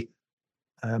very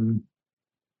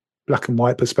black and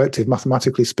white perspective,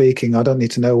 mathematically speaking, I don't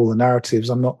need to know all the narratives.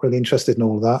 I'm not really interested in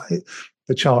all of that.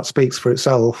 The chart speaks for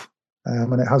itself,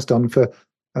 and it has done for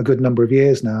a good number of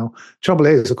years now. Trouble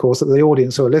is, of course, that the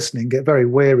audience who are listening get very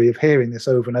weary of hearing this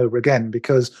over and over again,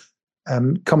 because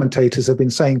commentators have been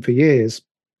saying for years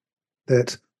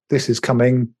that this is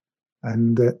coming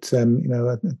and that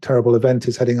a terrible event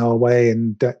is heading our way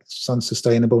and debt's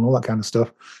unsustainable and all that kind of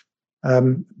stuff.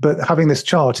 But having this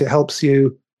chart, it helps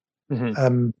you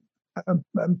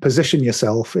position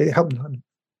yourself. It helps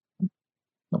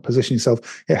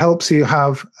you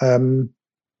have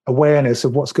awareness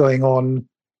of what's going on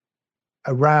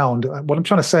around. What I'm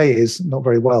trying to say is, not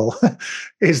very well,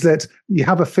 is that you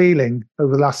have a feeling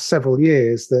over the last several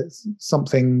years that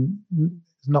something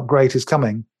not great is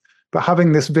coming. But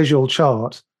having this visual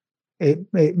chart, it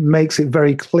makes it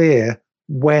very clear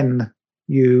when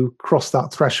you cross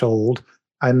that threshold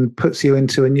and puts you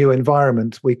into a new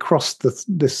environment. We crossed this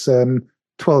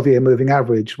 12-year moving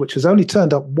average, which has only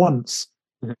turned up once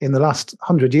in the last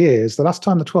 100 years. The last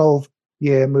time the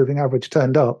 12-year moving average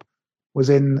turned up was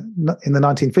in the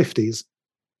 1950s.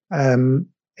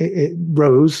 It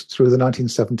rose through the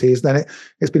 1970s. Then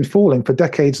it's been falling for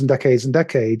decades and decades and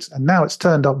decades. And now it's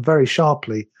turned up very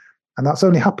sharply. And that's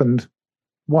only happened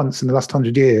once in the last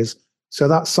 100 years. So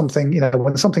that's something,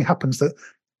 when something happens that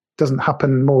doesn't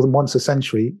happen more than once a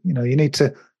century, you need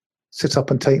to sit up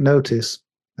and take notice.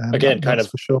 Again, kind of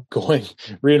for sure.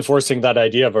 reinforcing that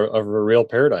idea of a real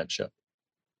paradigm shift.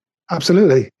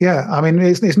 Absolutely. Yeah. I mean,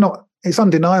 it's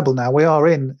undeniable now. We are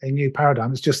in a new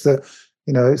paradigm. It's just that,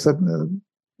 it's a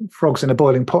frogs in a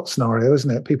boiling pot scenario,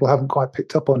 isn't it? People haven't quite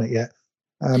picked up on it yet.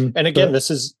 And again, this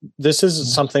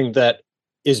is something that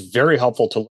is very helpful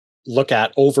to look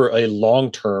at over a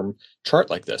long-term chart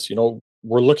like this.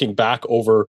 We're looking back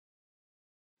over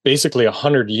basically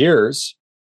 100 years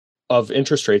of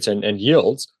interest rates and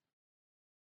yields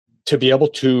to be able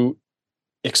to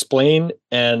explain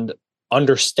and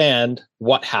understand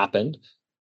what happened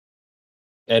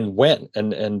and when,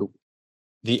 and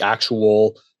the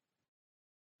actual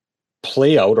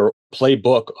play out or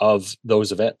playbook of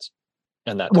those events.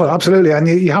 And that well, absolutely. And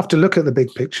you have to look at the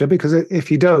big picture, because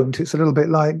if you don't, it's a little bit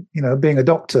like, being a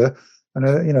doctor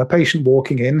and a patient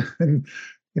walking in and,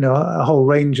 a whole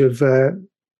range of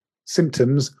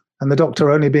symptoms, and the doctor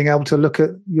only being able to look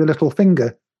at your little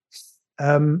finger.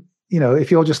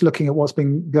 If you're just looking at what's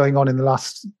been going on in the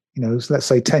last, let's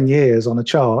say 10 years on a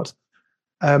chart,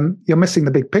 you're missing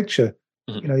the big picture.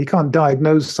 Mm-hmm. You can't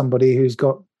diagnose somebody who's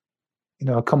got,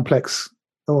 a complex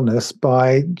illness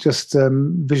by just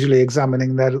visually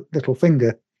examining their little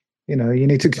finger. You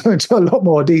need to go into a lot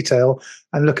more detail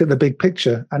and look at the big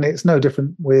picture. And it's no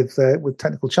different with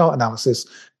technical chart analysis.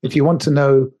 If you want to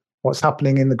know what's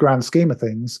happening in the grand scheme of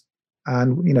things,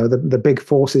 and the big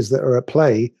forces that are at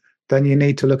play, then you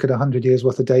need to look at 100 years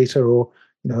worth of data, or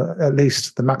at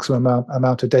least the maximum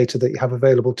amount of data that you have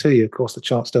available to you. Of course, the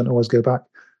charts don't always go back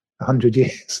 100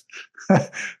 years,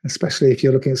 especially if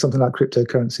you're looking at something like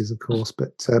cryptocurrencies, of course.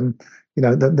 But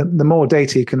the more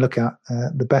data you can look at,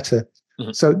 the better.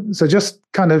 Mm-hmm. So just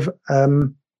kind of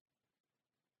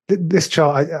this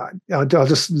chart, I'll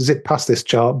just zip past this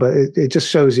chart, but it just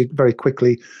shows you very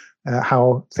quickly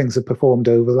how things have performed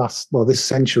over this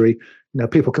century.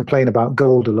 People complain about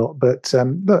gold a lot, but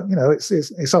look,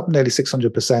 it's up nearly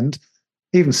 600%.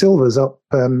 Even silver's up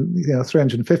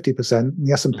 350%, and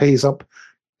the S&P is up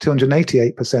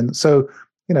 288%. So,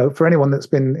 for anyone that's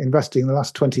been investing in the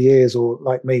last 20 years, or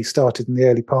like me, started in the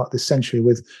early part of this century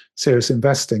with serious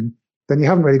investing, then you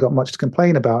haven't really got much to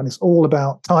complain about. And it's all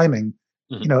about timing.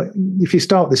 Mm-hmm. If you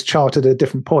start this chart at a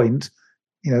different point,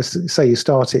 say you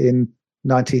start it in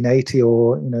 1980,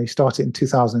 or, you start it in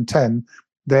 2010,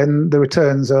 then the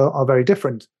returns are very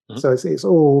different. Mm-hmm. So it's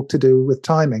all to do with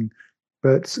timing.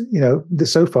 But,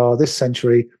 so far this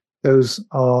century, those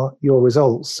are your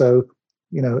results. So,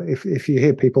 if you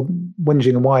hear people whinging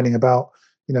and whining about,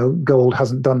 gold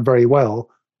hasn't done very well,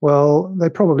 they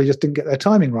probably just didn't get their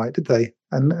timing right, did they?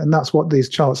 And that's what these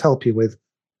charts help you with.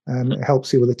 It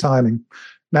helps you with the timing.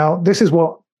 Now, this is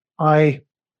what I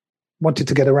wanted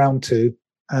to get around to,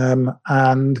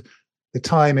 and the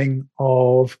timing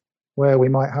of where we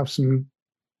might have some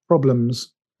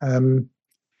problems.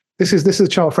 This is a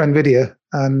chart for NVIDIA,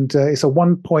 and it's a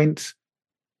 1 point.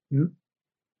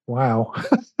 Wow.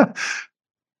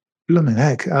 Blooming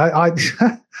heck.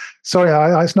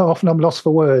 Sorry, it's not often I'm lost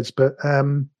for words, but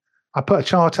I put a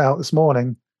chart out this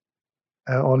morning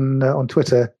on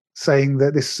Twitter saying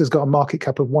that this has got a market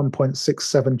cap of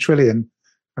 1.67 trillion.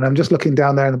 And I'm just looking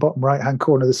down there in the bottom right-hand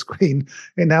corner of the screen.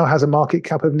 It now has a market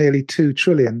cap of nearly 2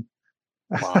 trillion.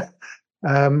 Wow.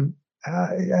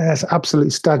 It's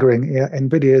absolutely staggering. Yeah,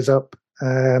 NVIDIA is up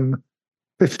 15%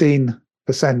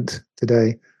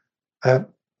 today.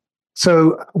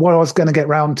 So what I was going to get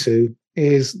round to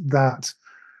is that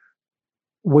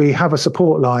we have a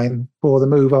support line for the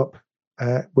move up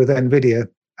with NVIDIA,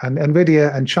 and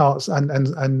NVIDIA and charts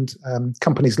and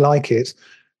companies like it.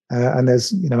 And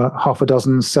there's half a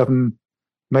dozen, 7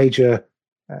 major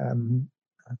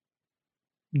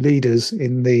leaders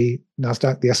in the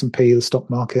Nasdaq, the S&P, the stock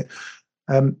market.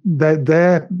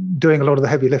 They're doing a lot of the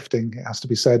heavy lifting, it has to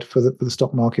be said, for the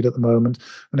stock market at the moment.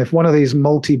 And if one of these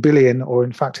multi-billion, or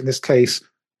in fact in this case,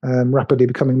 rapidly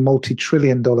becoming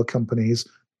multi-trillion-dollar companies,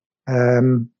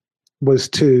 was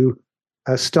to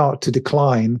start to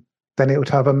decline, then it would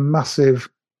have a massive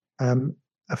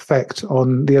effect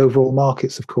on the overall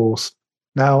markets, of course.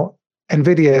 Now,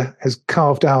 NVIDIA has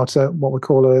carved out what we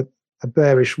call a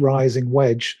bearish rising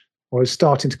wedge, or is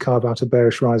starting to carve out a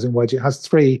bearish rising wedge. It has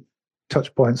 3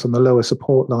 touch points on the lower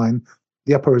support line.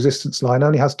 The upper resistance line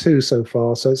only has 2 so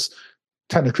far, so it's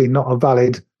technically not a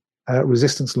valid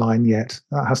resistance line yet.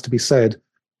 That has to be said.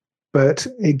 But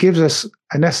it gives us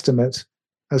an estimate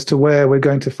as to where we're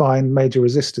going to find major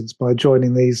resistance by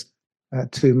joining these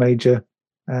 2 major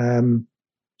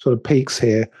sort of peaks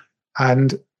here.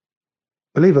 And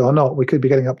believe it or not, we could be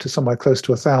getting up to somewhere close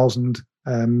to 1,000.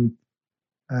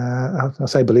 I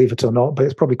say believe it or not, but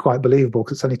it's probably quite believable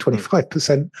because it's only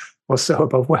 25% or so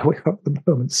above where we are at the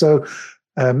moment. So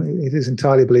it is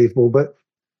entirely believable. But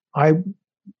I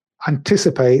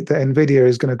anticipate that Nvidia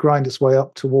is going to grind its way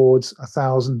up towards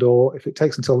 1,000, or if it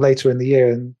takes until later in the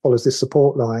year and follows this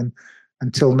support line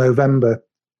until November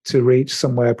to reach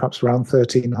somewhere perhaps around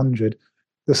 1,300.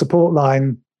 The support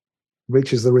line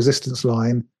reaches the resistance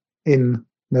line in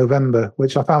November,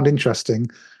 which I found interesting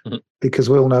because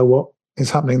we all know what is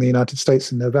happening in the United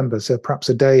States in November. So perhaps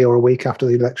a day or a week after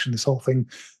the election, this whole thing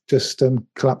just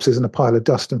collapses in a pile of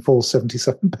dust and falls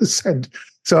 77%.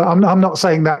 So I'm not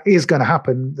saying that is going to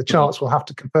happen. The charts will have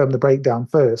to confirm the breakdown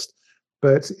first.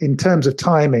 But in terms of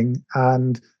timing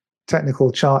and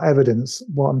technical chart evidence,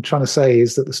 what I'm trying to say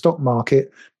is that the stock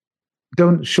market,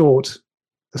 don't short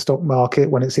the stock market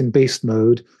when it's in beast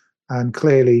mode. And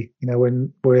clearly,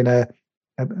 when we're in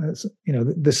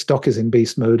this stock is in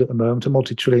beast mode at the moment. A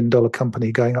multi-trillion-dollar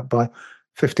company going up by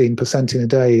 15% in a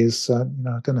day is, I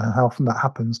don't know how often that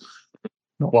happens.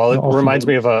 It reminds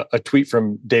me of a tweet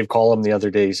from Dave Collum the other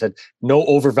day. He said, "No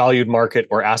overvalued market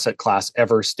or asset class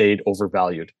ever stayed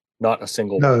overvalued. Not a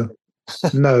single one."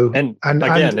 No. and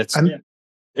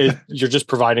you're just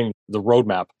providing the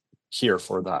roadmap here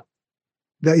for that.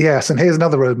 Yes, and here's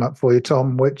another roadmap for you,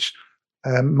 Tom, which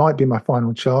might be my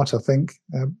final chart, I think.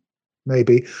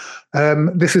 Maybe.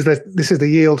 This is the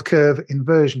yield curve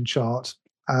inversion chart.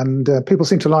 And people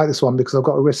seem to like this one because I've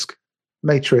got a risk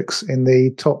matrix in the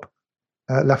top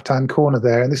left-hand corner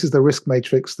there. And this is the risk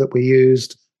matrix that we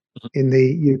used in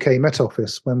the UK Met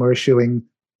Office when we're issuing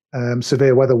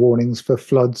severe weather warnings for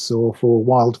floods or for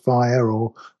wildfire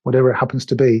or whatever it happens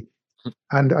to be.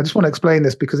 And I just want to explain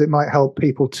this because it might help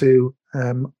people to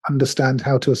understand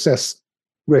how to assess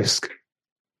risk.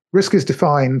 Risk is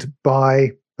defined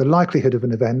by the likelihood of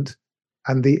an event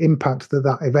and the impact that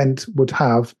that event would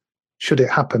have should it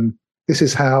happen. This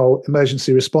is how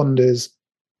emergency responders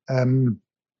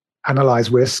analyze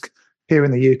risk here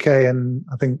in the UK, and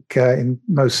I think in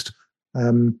most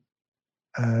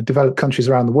developed countries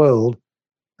around the world.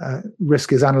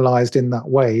 Risk is analysed in that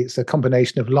way. It's a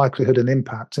combination of likelihood and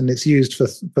impact, and it's used for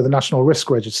the National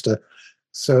Risk Register.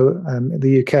 So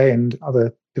the UK and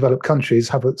other developed countries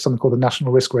have something called a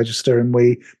National Risk Register, and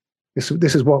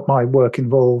this is what my work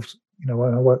involved.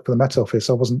 When I worked for the Met Office,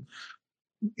 I wasn't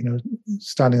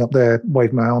standing up there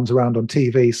waving my arms around on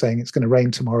TV saying it's going to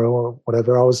rain tomorrow or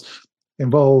whatever. I was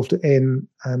involved in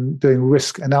doing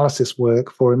risk analysis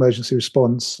work for emergency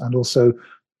response and also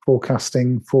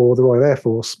forecasting for the Royal Air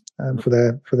Force for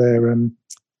their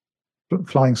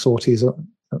flying sorties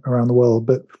around the world.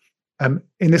 But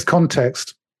in this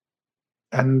context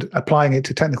and applying it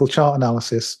to technical chart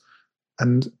analysis,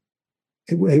 and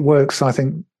it works, I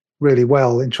think, really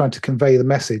well in trying to convey the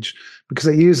message because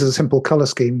it uses a simple color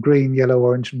scheme, green, yellow,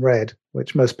 orange, and red,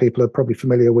 which most people are probably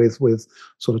familiar with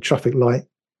sort of traffic light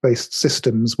based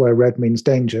systems where red means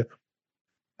danger.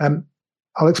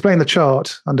 I'll explain the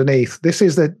chart underneath. This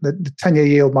is the 10-year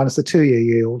yield minus the 2-year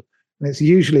yield, and it's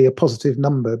usually a positive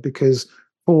number because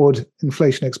forward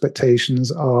inflation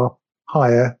expectations are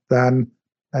higher than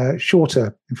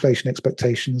shorter inflation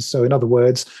expectations. So in other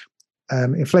words,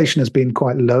 inflation has been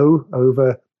quite low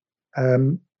over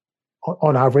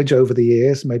on average over the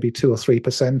years, maybe 2 or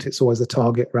 3%. It's always the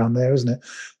target around there, isn't it?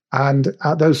 And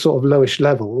at those sort of lowish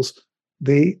levels,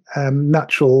 the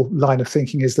natural line of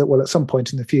thinking is that, well, at some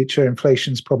point in the future,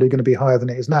 inflation is probably going to be higher than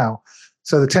it is now.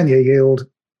 So the 10-year yield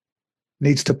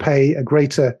needs to pay a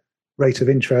greater rate of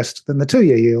interest than the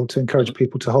 2-year yield to encourage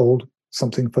people to hold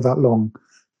something for that long.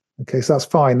 Okay, so that's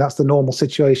fine. That's the normal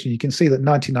situation. You can see that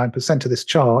 99% of this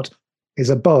chart is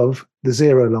above the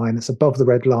zero line. It's above the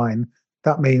red line.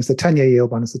 That means the 10-year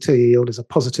yield minus the 2-year yield is a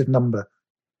positive number.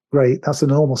 Great, that's the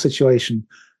normal situation.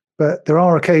 But there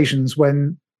are occasions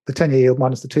when the 10-year yield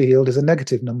minus the 2-year yield is a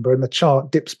negative number and the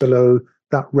chart dips below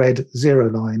that red zero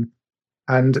line.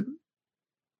 And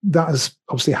that has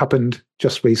obviously happened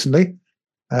just recently.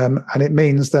 And it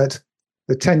means that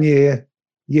the 10-year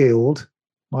yield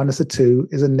minus the 2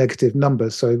 is a negative number.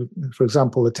 So, for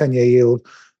example, the 10-year yield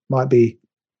might be,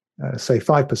 say,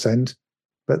 5%,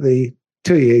 but the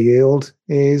 2-year yield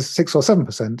is 6 or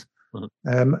 7%.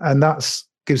 And that's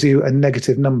gives you a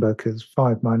negative number because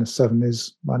 5 minus 7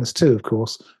 is minus 2, of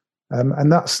course.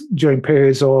 And that's during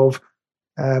periods of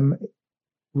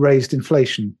raised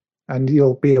inflation. And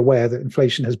you'll be aware that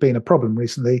inflation has been a problem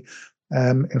recently.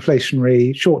 Short-term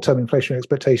inflationary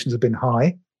expectations have been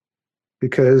high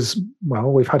because,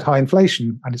 well, we've had high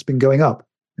inflation and it's been going up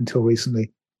until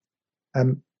recently.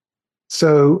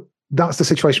 So that's the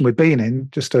situation we've been in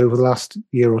just over the last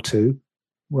year or two,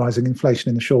 rising inflation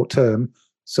in the short term.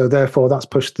 So therefore, that's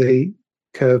pushed the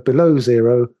curve below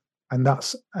zero, and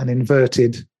that's an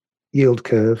inverted yield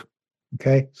curve.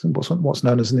 Okay, so what's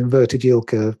known as an inverted yield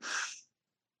curve.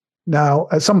 Now,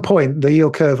 at some point, the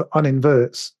yield curve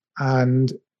uninverts,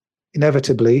 and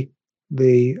inevitably,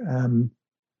 the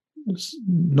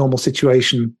normal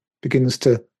situation begins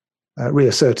to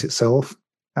reassert itself,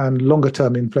 and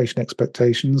longer-term inflation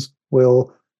expectations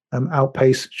will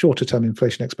outpace shorter-term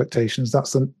inflation expectations.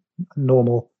 That's the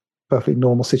normal, perfectly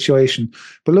normal situation.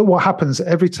 But look what happens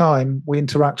every time we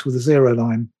interact with the zero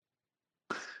line.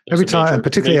 Every time, and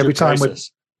particularly every time with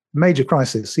major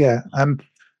crisis. Yeah.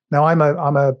 Now I'm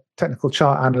a technical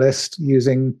chart analyst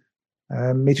using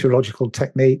meteorological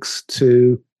techniques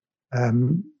to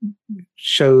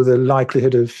show the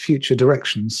likelihood of future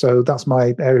directions. So that's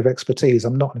my area of expertise.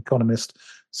 I'm not an economist,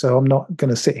 so I'm not going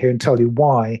to sit here and tell you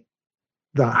why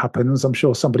that happens. I'm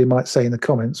sure somebody might say in the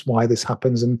comments why this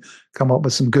happens and come up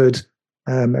with some good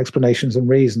explanations and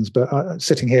reasons. But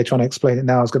sitting here trying to explain it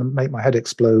now is going to make my head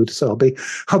explode. So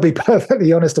I'll be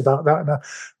perfectly honest about that, and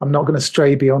I'm not going to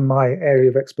stray beyond my area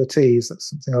of expertise. That's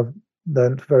something I've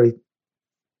learned very,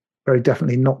 very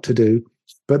definitely not to do.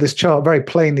 But this chart very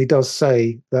plainly does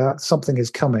say that something is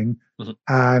coming,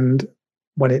 and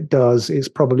when it does, it's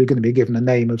probably going to be given a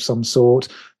name of some sort.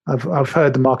 I've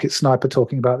heard the Market Sniper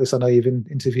talking about this. I know you've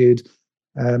interviewed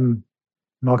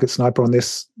Market Sniper on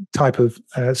this type of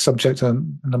subject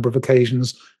on a number of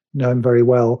occasions. Know him very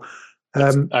well.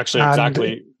 Actually,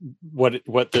 exactly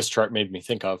what this chart made me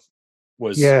think of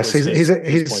was. Yes,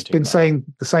 he's been saying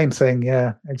the same thing.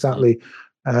 Yeah, exactly.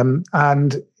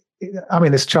 And I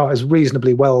mean, this chart is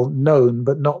reasonably well known,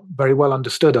 but not very well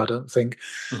understood, I don't think.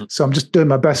 So I'm just doing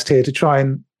my best here to try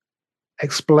and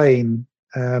explain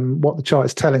what the chart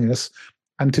is telling us,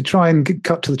 and to try and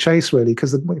cut to the chase, really,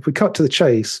 because if we cut to the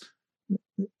chase,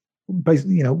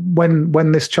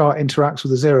 when this chart interacts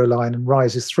with the zero line and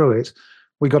rises through it,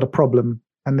 we got a problem.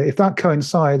 And if that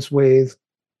coincides with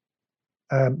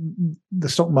the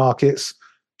stock markets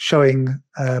showing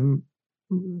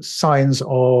signs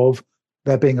of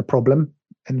there being a problem,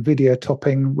 Nvidia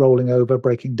topping, rolling over,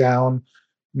 breaking down,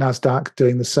 Nasdaq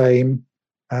doing the same,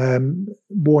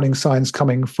 warning signs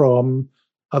coming from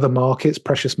other markets,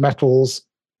 precious metals.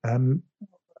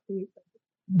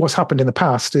 What's happened in the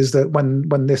past is that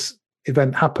when this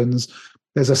event happens,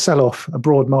 there's a sell-off, a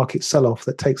broad market sell-off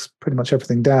that takes pretty much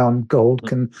everything down. Gold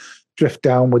can drift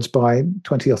downwards by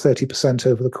 20 or 30%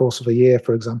 over the course of a year,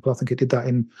 for example. I think it did that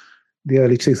in the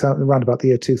early 2000, around about the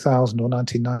year 2000 or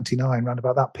 1999, around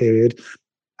about that period.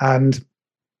 And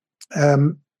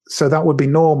so that would be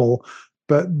normal.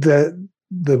 But the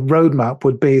roadmap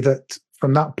would be that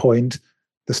from that point,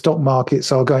 the stock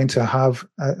markets are going to have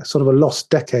a sort of a lost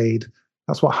decade.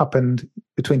 That's what happened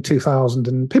between 2000,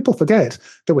 and people forget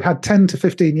that we had 10 to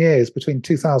 15 years between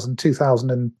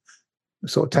 2000 and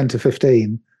sort of 10 to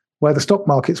 15, where the stock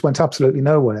markets went absolutely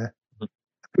nowhere.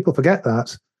 People forget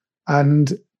that.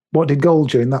 And what did gold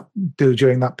do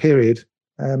during that period?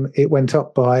 It went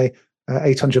up by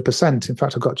 800%. In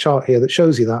fact, I've got a chart here that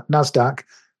shows you that. Nasdaq,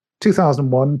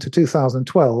 2001 to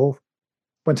 2012,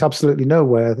 went absolutely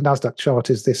nowhere. The Nasdaq chart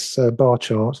is this bar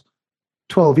chart.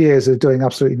 12 years of doing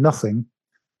absolutely nothing.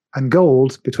 And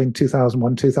gold between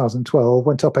 2001 and 2012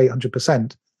 went up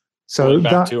 800%. So going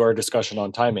back to our discussion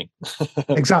on timing.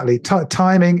 Exactly.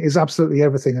 Timing is absolutely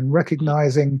everything. And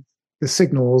recognizing the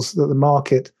signals that the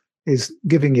market is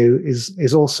giving you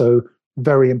is also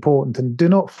very important. And do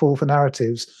not fall for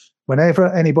narratives.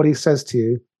 Whenever anybody says to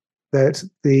you that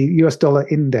the US dollar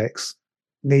index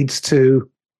needs to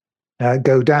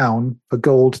go down for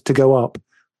gold to go up,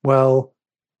 well,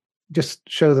 just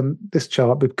show them this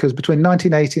chart, because between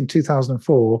 1980 and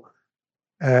 2004,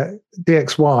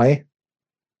 DXY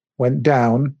went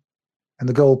down and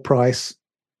the gold price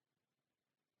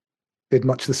did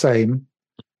much the same.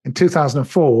 In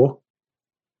 2004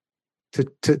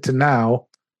 to now,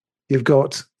 you've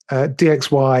got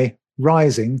DXY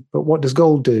rising, but what does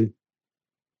gold do?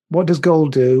 What does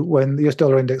gold do when the US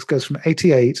dollar index goes from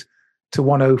 88 to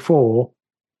 104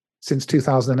 since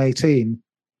 2018?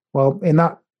 Well, in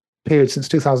that period since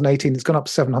 2018, it's gone up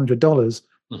 $700.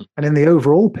 And in the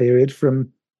overall period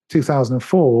from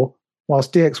 2004,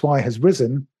 whilst DXY has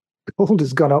risen, gold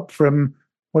has gone up from,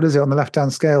 what is it on the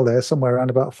left-hand scale there, somewhere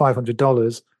around about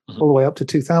 $500 all the way up to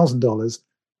 $2,000.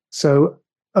 So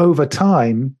over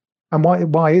time, and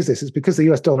why is this? It's because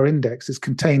the US dollar index is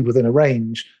contained within a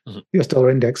range. The US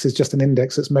dollar index is just an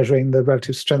index that's measuring the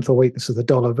relative strength or weakness of the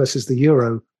dollar versus the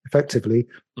euro, effectively.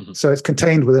 So it's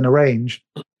contained within a range.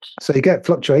 So you get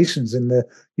fluctuations in the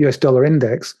US dollar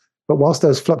index, but whilst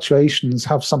those fluctuations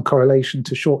have some correlation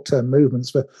to short-term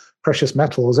movements for precious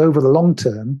metals, over the long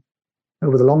term,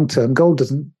 gold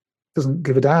doesn't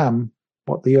give a damn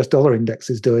what the US dollar index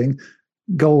is doing.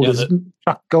 Gold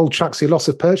tracks your loss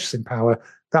of purchasing power.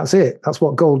 that's it. That's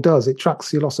what gold does. It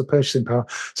tracks your loss of purchasing power.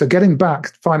 So getting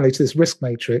back finally to this risk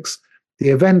matrix, the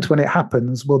event when it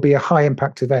happens will be a high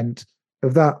impact event.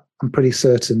 Of that, I'm pretty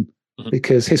certain,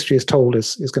 because history has told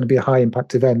us it's going to be a high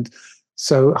impact event.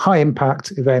 So high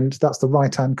impact event, that's the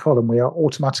right-hand column. We are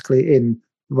automatically in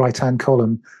right-hand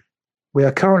column. We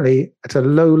are currently at a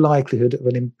low likelihood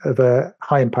of a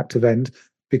high impact event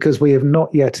because we have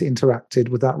not yet interacted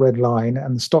with that red line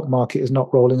and the stock market is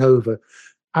not rolling over.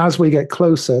 As we get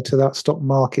closer to that stock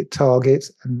market target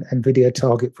and NVIDIA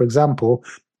target, for example,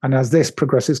 and as this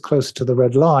progresses closer to the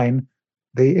red line,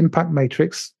 the impact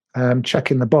matrix,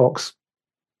 check in the box,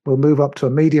 will move up to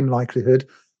a medium likelihood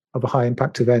of a high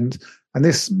impact event. And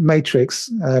this matrix,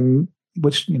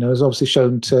 which is obviously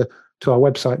shown to our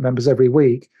website members every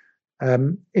week,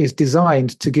 is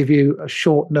designed to give you a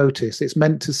short notice. It's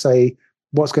meant to say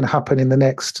what's going to happen in the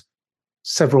next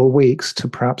several weeks to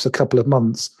perhaps a couple of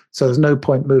months. So there's no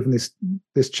point moving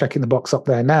this check in the box up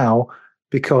there now,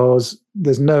 because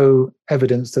there's no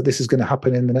evidence that this is going to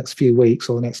happen in the next few weeks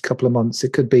or the next couple of months.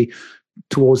 It could be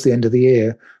towards the end of the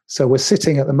year. So we're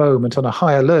sitting at the moment on a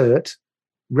high alert,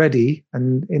 ready,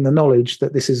 and in the knowledge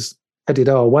that this is headed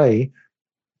our way.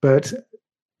 But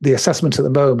the assessment at the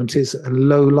moment is a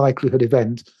low likelihood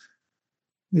event.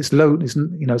 It's low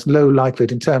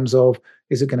likelihood in terms of,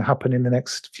 is it going to happen in the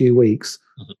next few weeks?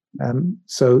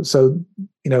 So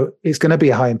it's going to be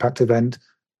a high impact event,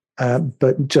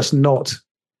 but just not,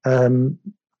 we're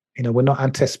not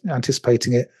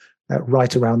anticipating it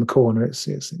right around the corner. It's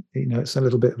a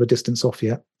little bit of a distance off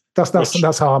yet.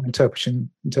 That's how I'm interpreting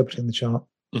the chart.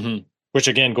 Which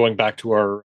again, going back to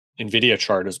our NVIDIA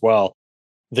chart as well,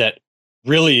 that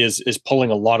really is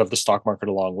pulling a lot of the stock market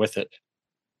along with it,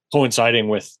 coinciding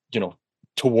with,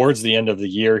 towards the end of the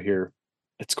year here,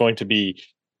 it's going to be,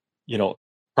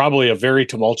 probably a very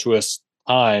tumultuous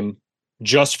time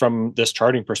just from this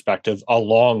charting perspective,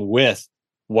 along with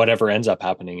whatever ends up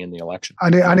happening in the election.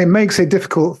 And it makes it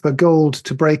difficult for gold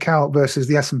to break out versus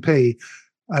the S&P.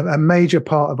 A major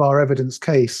part of our evidence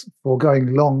case for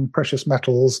going long precious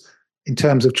metals in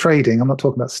terms of trading, I'm not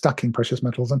talking about stacking precious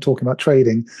metals, I'm talking about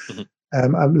trading.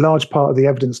 A large part of the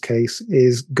evidence case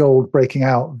is gold breaking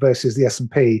out versus the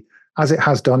S&P, as it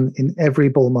has done in every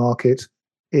bull market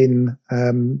in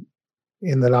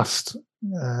the last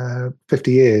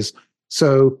 50 years.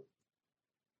 So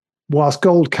whilst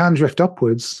gold can drift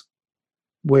upwards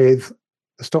with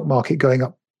the stock market going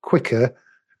up quicker,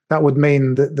 that would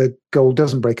mean that the gold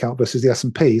doesn't break out versus the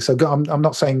S&P. So I'm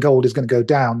not saying gold is going to go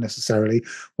down necessarily.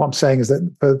 What I'm saying is that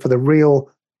for the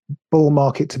real bull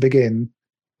market to begin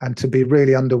and to be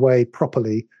really underway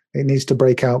properly, it needs to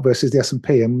break out versus the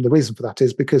S&P. And the reason for that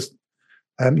is because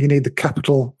you need the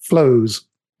capital flows.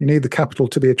 You need the capital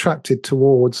to be attracted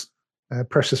towards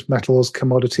precious metals,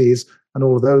 commodities, and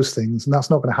all of those things. And that's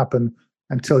not going to happen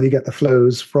until you get the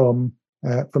flows from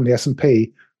the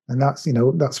S&P. And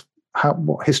that's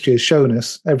what history has shown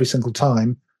us every single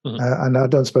time. And I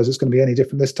don't suppose it's going to be any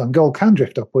different this time. Gold can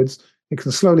drift upwards. It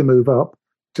can slowly move up,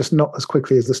 just not as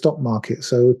quickly as the stock market.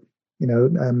 So,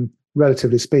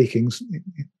 relatively speaking,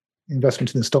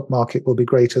 investment in the stock market will be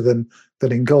greater than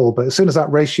in gold. But as soon as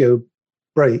that ratio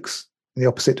breaks in the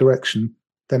opposite direction,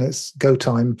 then it's go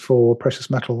time for precious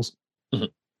metals.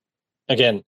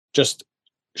 Again, just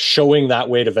showing that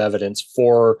weight of evidence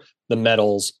for the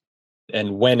metals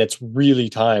and when it's really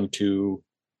time to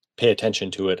pay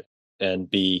attention to it and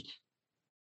be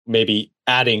maybe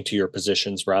adding to your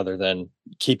positions rather than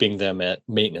keeping them at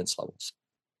maintenance levels.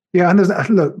 Yeah,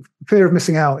 and fear of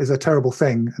missing out is a terrible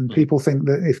thing. And people think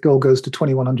that if gold goes to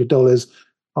 $2,100,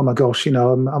 oh my gosh,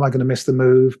 am I going to miss the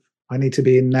move? I need to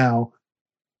be in now.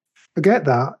 Forget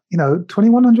that.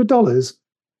 $2,100,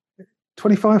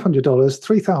 $2,500,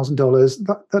 $3,000,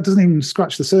 that doesn't even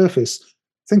scratch the surface.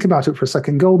 Think about it for a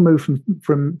second. Gold moved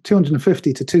from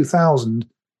 250 to 2,000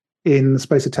 in the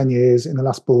space of 10 years in the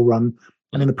last bull run.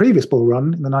 And in the previous bull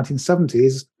run, in the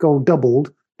 1970s, gold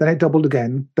doubled, then it doubled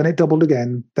again, then it doubled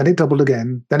again, then it doubled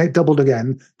again, then it doubled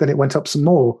again, then it went up some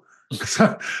more.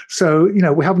 So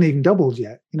we haven't even doubled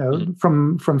yet.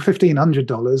 From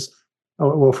 $1,500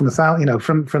 or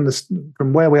from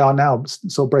from where we are now,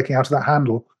 sort of breaking out of that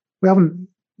handle,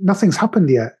 nothing's happened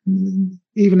yet.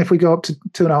 Even if we go up to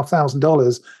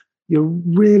 $2,500, you're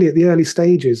really at the early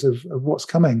stages of what's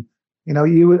coming.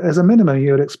 You as a minimum,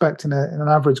 you would expect in an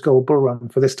average gold bull run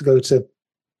for this to go to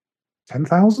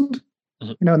 10,000.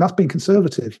 And that's being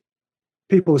conservative.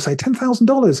 People will say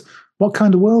 $10,000. What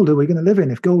kind of world are we going to live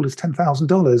in if gold is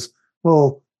 $10,000?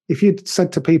 Well, if you'd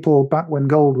said to people back when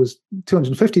gold was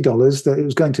 $250 that it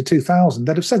was going to 2,000,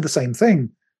 they'd have said the same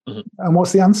thing. And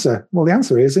what's the answer? Well, the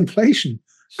answer is inflation.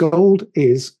 Gold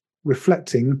is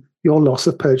reflecting your loss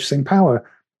of purchasing power.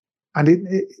 And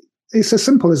it's as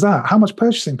simple as that. How much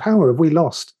purchasing power have we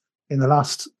lost in the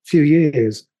last few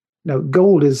years?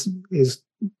 Gold is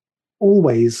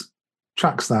always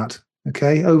tracks that.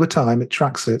 Okay, over time it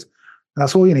tracks it. And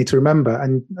that's all you need to remember.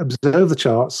 And observe the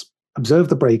charts, observe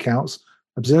the breakouts,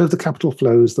 observe the capital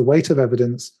flows, the weight of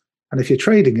evidence. And if you're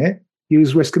trading it,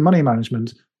 use risk and money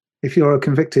management. If you're a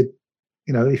convicted,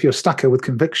 if you're a stacker with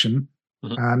conviction,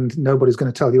 and nobody's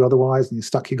going to tell you otherwise, and you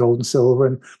stack your gold and silver,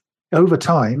 and over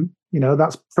time,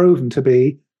 that's proven to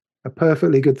be a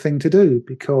perfectly good thing to do,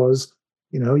 because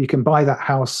you can buy that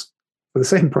house for the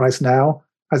same price now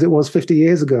as it was 50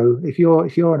 years ago. If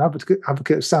you're an advocate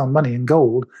of sound money and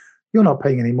gold, you're not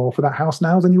paying any more for that house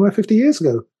now than you were 50 years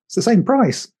ago. It's the same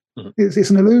price. It's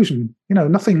an illusion.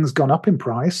 Nothing's gone up in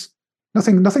price.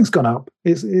 Nothing's gone up.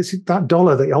 It's that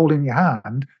dollar that you hold in your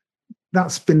hand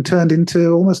that's been turned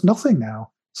into almost nothing now.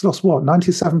 It's lost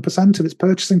 97% of its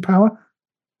purchasing power.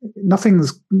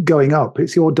 Nothing's going up.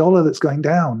 It's your dollar that's going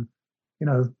down.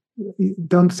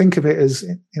 Don't think of it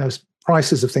as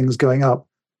prices of things going up.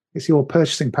 It's your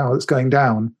purchasing power that's going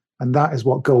down, and that is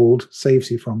what gold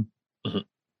saves you from.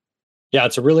 Yeah,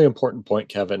 it's a really important point,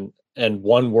 Kevin, and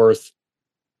one worth,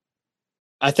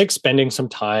 I think, spending some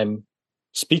time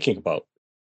speaking about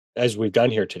as we've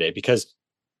done here today, because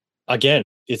again,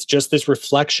 it's just this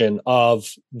reflection of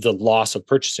the loss of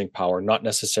purchasing power, not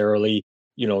necessarily,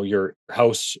 your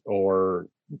house or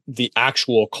the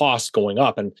actual cost going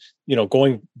up. And,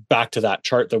 going back to that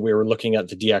chart that we were looking at,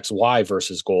 the DXY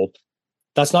versus gold,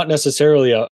 that's not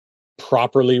necessarily a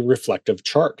properly reflective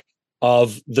chart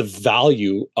of the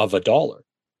value of a dollar.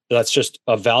 That's just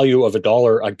a value of a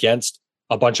dollar against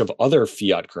a bunch of other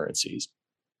fiat currencies.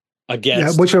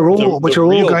 Against which are all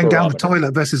going down the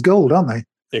toilet versus gold, aren't they?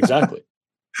 Exactly.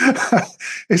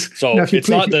 If you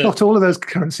plot all of those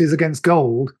currencies against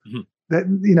gold,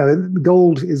 that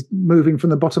gold is moving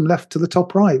from the bottom left to the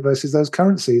top right versus those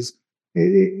currencies.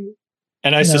 And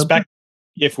I suspect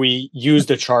if we used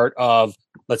a chart of,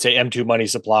 let's say, M2 money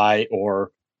supply,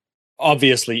 or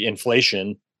obviously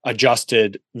inflation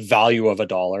adjusted value of a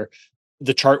dollar,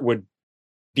 the chart would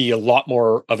be a lot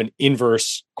more of an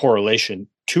inverse correlation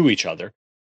to each other.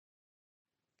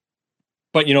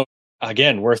 But,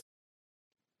 again, worth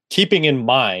keeping in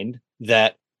mind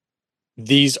that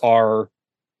these are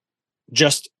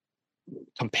just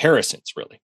comparisons,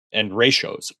 really, and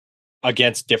ratios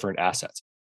against different assets.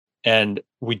 And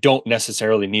we don't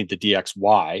necessarily need the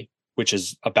DXY, which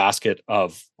is a basket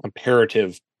of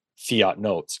comparative fiat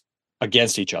notes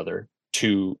against each other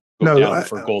to go down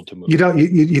for gold to move. You don't.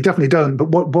 You definitely don't. But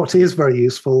what is very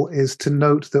useful is to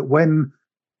note that when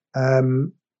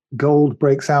gold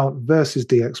breaks out versus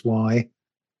DXY,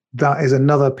 that is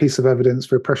another piece of evidence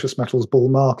for a precious metals bull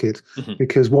market,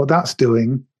 because what that's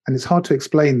doing, and it's hard to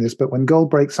explain this, but when gold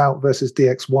breaks out versus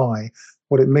DXY,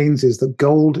 what it means is that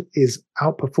gold is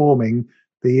outperforming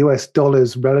the US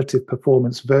dollar's relative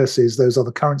performance versus those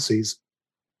other currencies.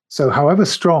 So however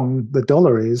strong the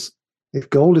dollar is, if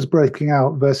gold is breaking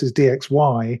out versus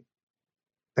DXY,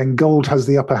 then gold has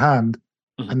the upper hand.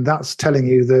 And that's telling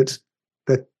you that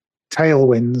the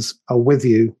tailwinds are with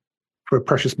you for a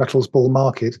precious metals bull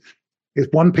market.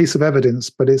 It's one piece of evidence,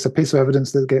 but it's a piece of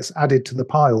evidence that gets added to the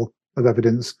pile of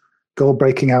evidence. Gold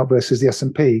breaking out versus the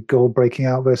S&P, gold breaking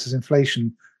out versus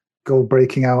inflation, gold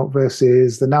breaking out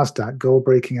versus the NASDAQ, gold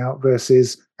breaking out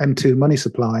versus M2 money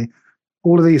supply.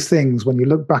 All of these things, when you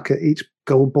look back at each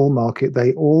gold bull market,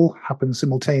 they all happen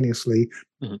simultaneously.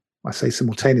 I say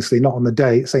simultaneously, not on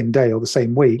the same day or the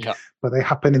same week, but they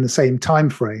happen in the same time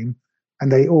frame.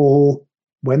 And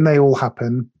when they all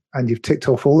happen, and you've ticked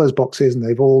off all those boxes, and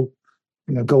they've all,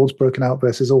 gold's broken out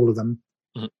versus all of them,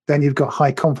 then you've got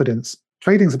high confidence.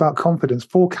 Trading's about confidence.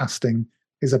 Forecasting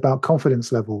is about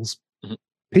confidence levels.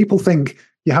 People think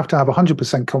you have to have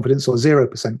 100% confidence or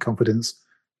 0% confidence.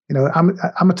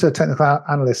 Amateur technical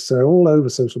analysts are all over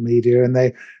social media, and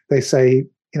they say,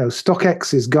 stock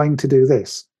X is going to do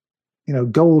this.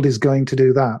 Gold is going to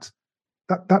do that.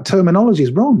 That terminology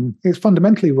is wrong. It's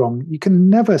fundamentally wrong. You can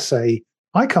never say,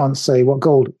 I can't say what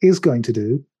gold is going to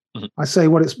do. I say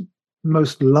what it's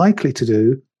most likely to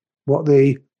do, what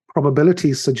the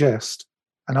probabilities suggest,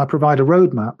 and I provide a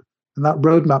roadmap, and that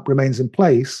roadmap remains in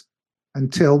place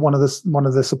until one of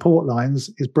the support lines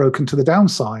is broken to the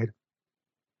downside.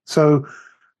 So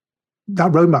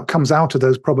that roadmap comes out of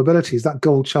those probabilities, that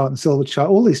gold chart and silver chart,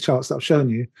 all these charts that I've shown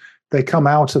you, they come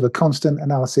out of a constant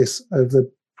analysis of the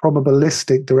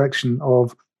probabilistic direction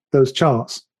of those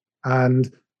charts.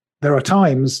 And there are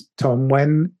times, Tom,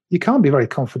 when you can't be very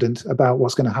confident about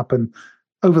what's going to happen.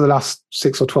 over the last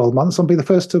 6 or 12 months, I'll be the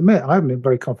first to admit I haven't been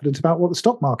very confident about what the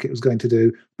stock market was going to do.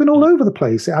 It's been all over the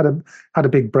place. It had a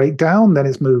big breakdown, then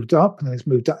it's moved up, and then it's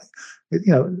moved down.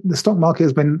 The stock market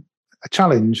has been a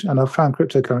challenge, and I've found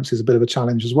cryptocurrencies a bit of a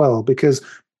challenge as well, because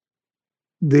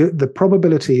the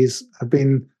probabilities have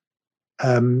been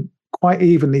quite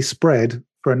evenly spread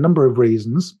for a number of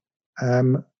reasons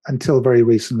until very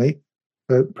recently,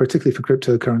 particularly for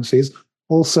cryptocurrencies.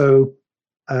 Also,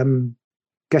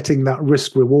 getting that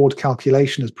risk reward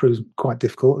calculation has proved quite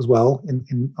difficult as well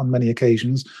on many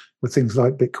occasions with things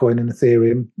like Bitcoin and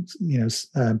Ethereum.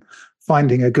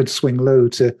 Finding a good swing low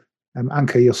to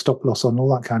anchor your stop loss on,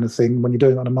 all that kind of thing, when you're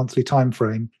doing it on a monthly time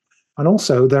frame. And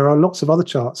also, there are lots of other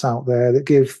charts out there that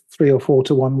give 3 or 4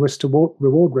 to 1 risk to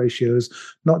reward ratios,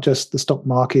 not just the stock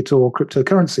market or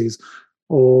cryptocurrencies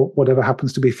or whatever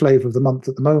happens to be flavor of the month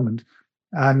at the moment.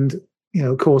 And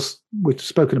of course, we've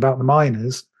spoken about the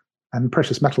miners, and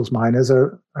precious metals miners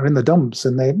are in the dumps,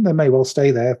 and they may well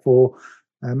stay there for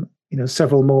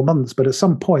several more months. But at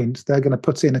some point, they're going to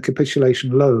put in a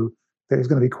capitulation low that is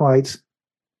going to be quite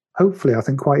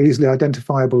easily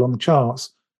identifiable on the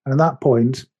charts. And at that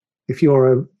point, if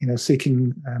you're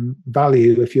seeking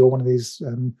value, if you're one of these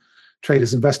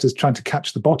traders, investors trying to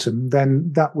catch the bottom,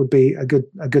 then that would be a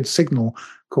good signal.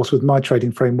 Of course, with my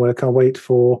trading framework, I wait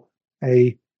for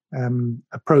a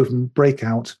proven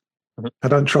breakout. I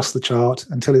don't trust the chart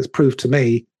until it's proved to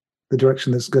me the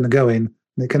direction that's going to go in.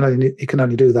 And it can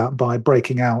only do that by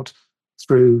breaking out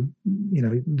through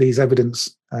these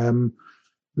evidence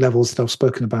levels that I've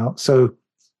spoken about. So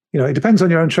it depends on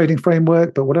your own trading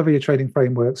framework, but whatever your trading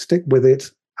framework, stick with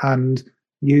it and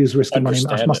use risk and money.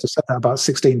 I must have said that about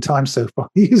 16 times so far.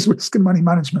 Use risk and money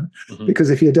management, because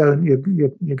if you don't, you're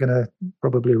going to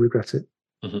probably regret it.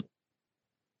 Mm-hmm.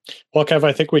 Well, Kev,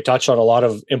 I think we touched on a lot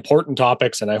of important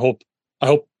topics, and I hope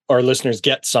our listeners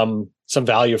get some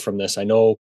value from this. I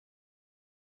know,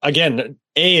 again,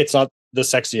 A, it's not the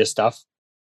sexiest stuff,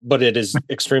 but it is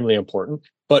extremely important.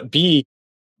 But B,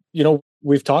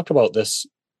 we've talked about this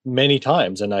many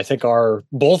times, and I think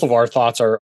both of our thoughts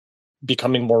are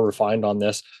becoming more refined on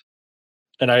this.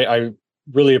 And I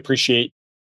really appreciate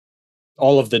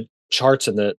all of the charts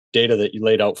and the data that you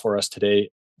laid out for us today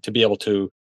to be able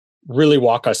to really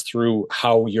walk us through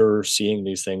how you're seeing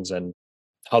these things and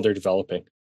how they're developing.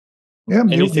 Yeah,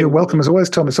 you're welcome as always,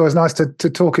 Tom. It's always nice to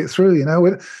talk it through.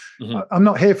 I'm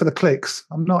not here for the clicks.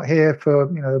 I'm not here for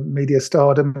media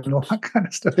stardom and all that kind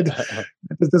of stuff. It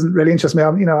doesn't really interest me.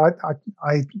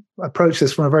 I approach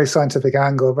this from a very scientific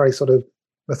angle, a very sort of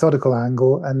methodical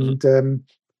angle, and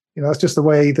that's just the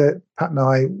way that Pat and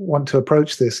I want to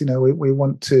approach this. We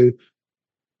want to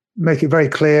make it very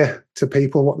clear to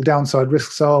people what the downside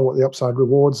risks are, what the upside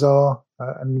rewards are,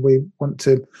 and we want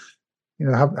to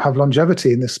have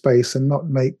longevity in this space and not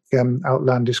make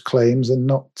outlandish claims and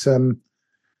not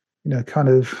kind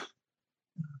of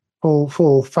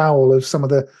fall foul of some of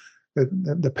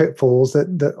the pitfalls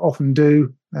that often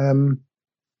do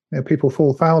people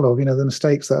fall foul of, the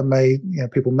mistakes that are made,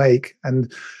 people make.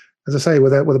 And as I say,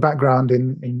 with a background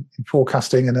in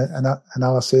forecasting and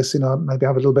analysis, maybe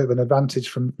have a little bit of an advantage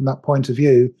from that point of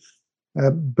view.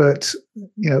 But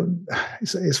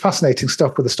it's fascinating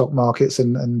stuff with the stock markets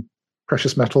and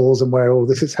precious metals and where all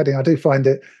this is heading. I do find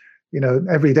it,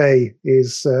 every day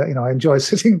is, I enjoy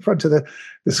sitting in front of the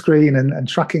screen and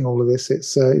tracking all of this.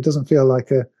 It doesn't feel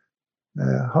like a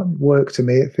work to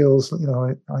me. It feels,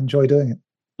 I enjoy doing it.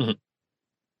 Mm-hmm.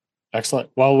 Excellent.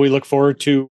 Well, we look forward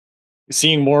to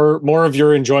seeing more of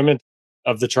your enjoyment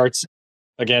of the charts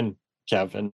again,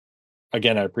 Kev. And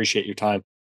again, I appreciate your time.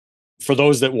 For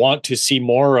those that want to see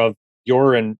more of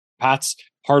your and Pat's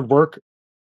hard work,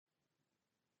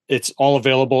 it's all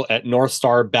available at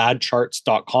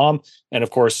northstarbadcharts.com. And of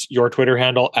course, your Twitter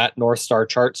handle at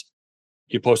northstarcharts.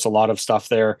 You post a lot of stuff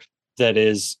there that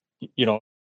is,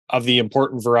 of the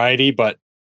important variety, but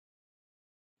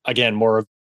again, more of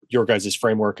your guys'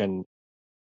 framework and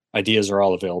ideas are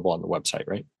all available on the website,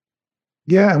 right?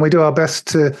 Yeah, and we do our best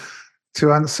to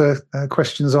answer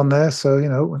questions on there.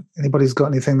 So, anybody's got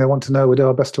anything they want to know, we do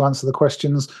our best to answer the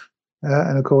questions.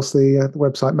 And of course, the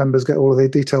website members get all of the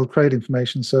detailed trade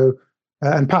information. So,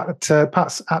 and Pat's at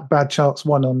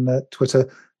BadCharts1 on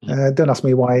Twitter. Don't ask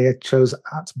me why he chose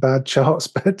at BadCharts,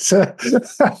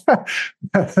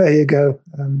 but there you go.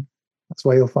 That's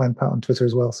where you'll find Pat on Twitter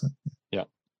as well. So, yeah,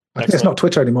 I think it's not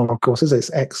Twitter anymore, of course, is it?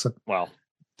 It's X. Well,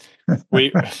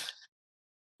 we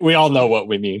all know what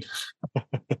we mean.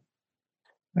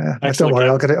 Don't worry,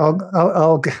 I'll get it.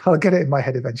 I'll get it in my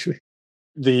head eventually.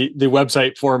 The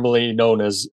website formerly known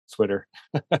as Twitter.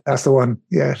 That's the one.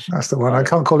 Yeah, that's the one. I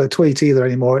can't call it a tweet either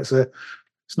anymore. It's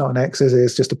It's not an X, is it?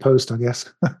 It's just a post, I guess.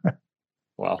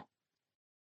 Well,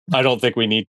 I don't think we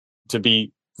need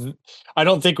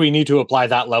to apply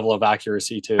that level of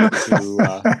accuracy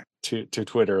to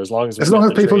Twitter, as long as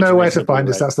people know where to find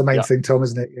us. That's the main thing, Tom,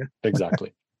 isn't it? Yeah.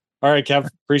 Exactly. All right, Kev,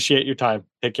 appreciate your time.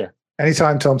 Take care.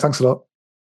 Anytime, Tom. Thanks a lot.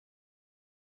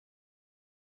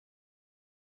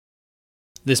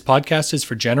 This podcast is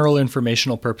for general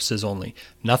informational purposes only.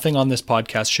 Nothing on this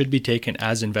podcast should be taken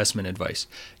as investment advice.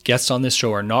 Guests on this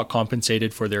show are not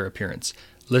compensated for their appearance.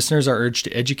 Listeners are urged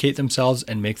to educate themselves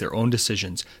and make their own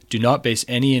decisions. Do not base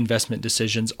any investment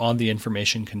decisions on the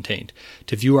information contained.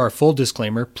 To view our full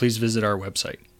disclaimer, please visit our website.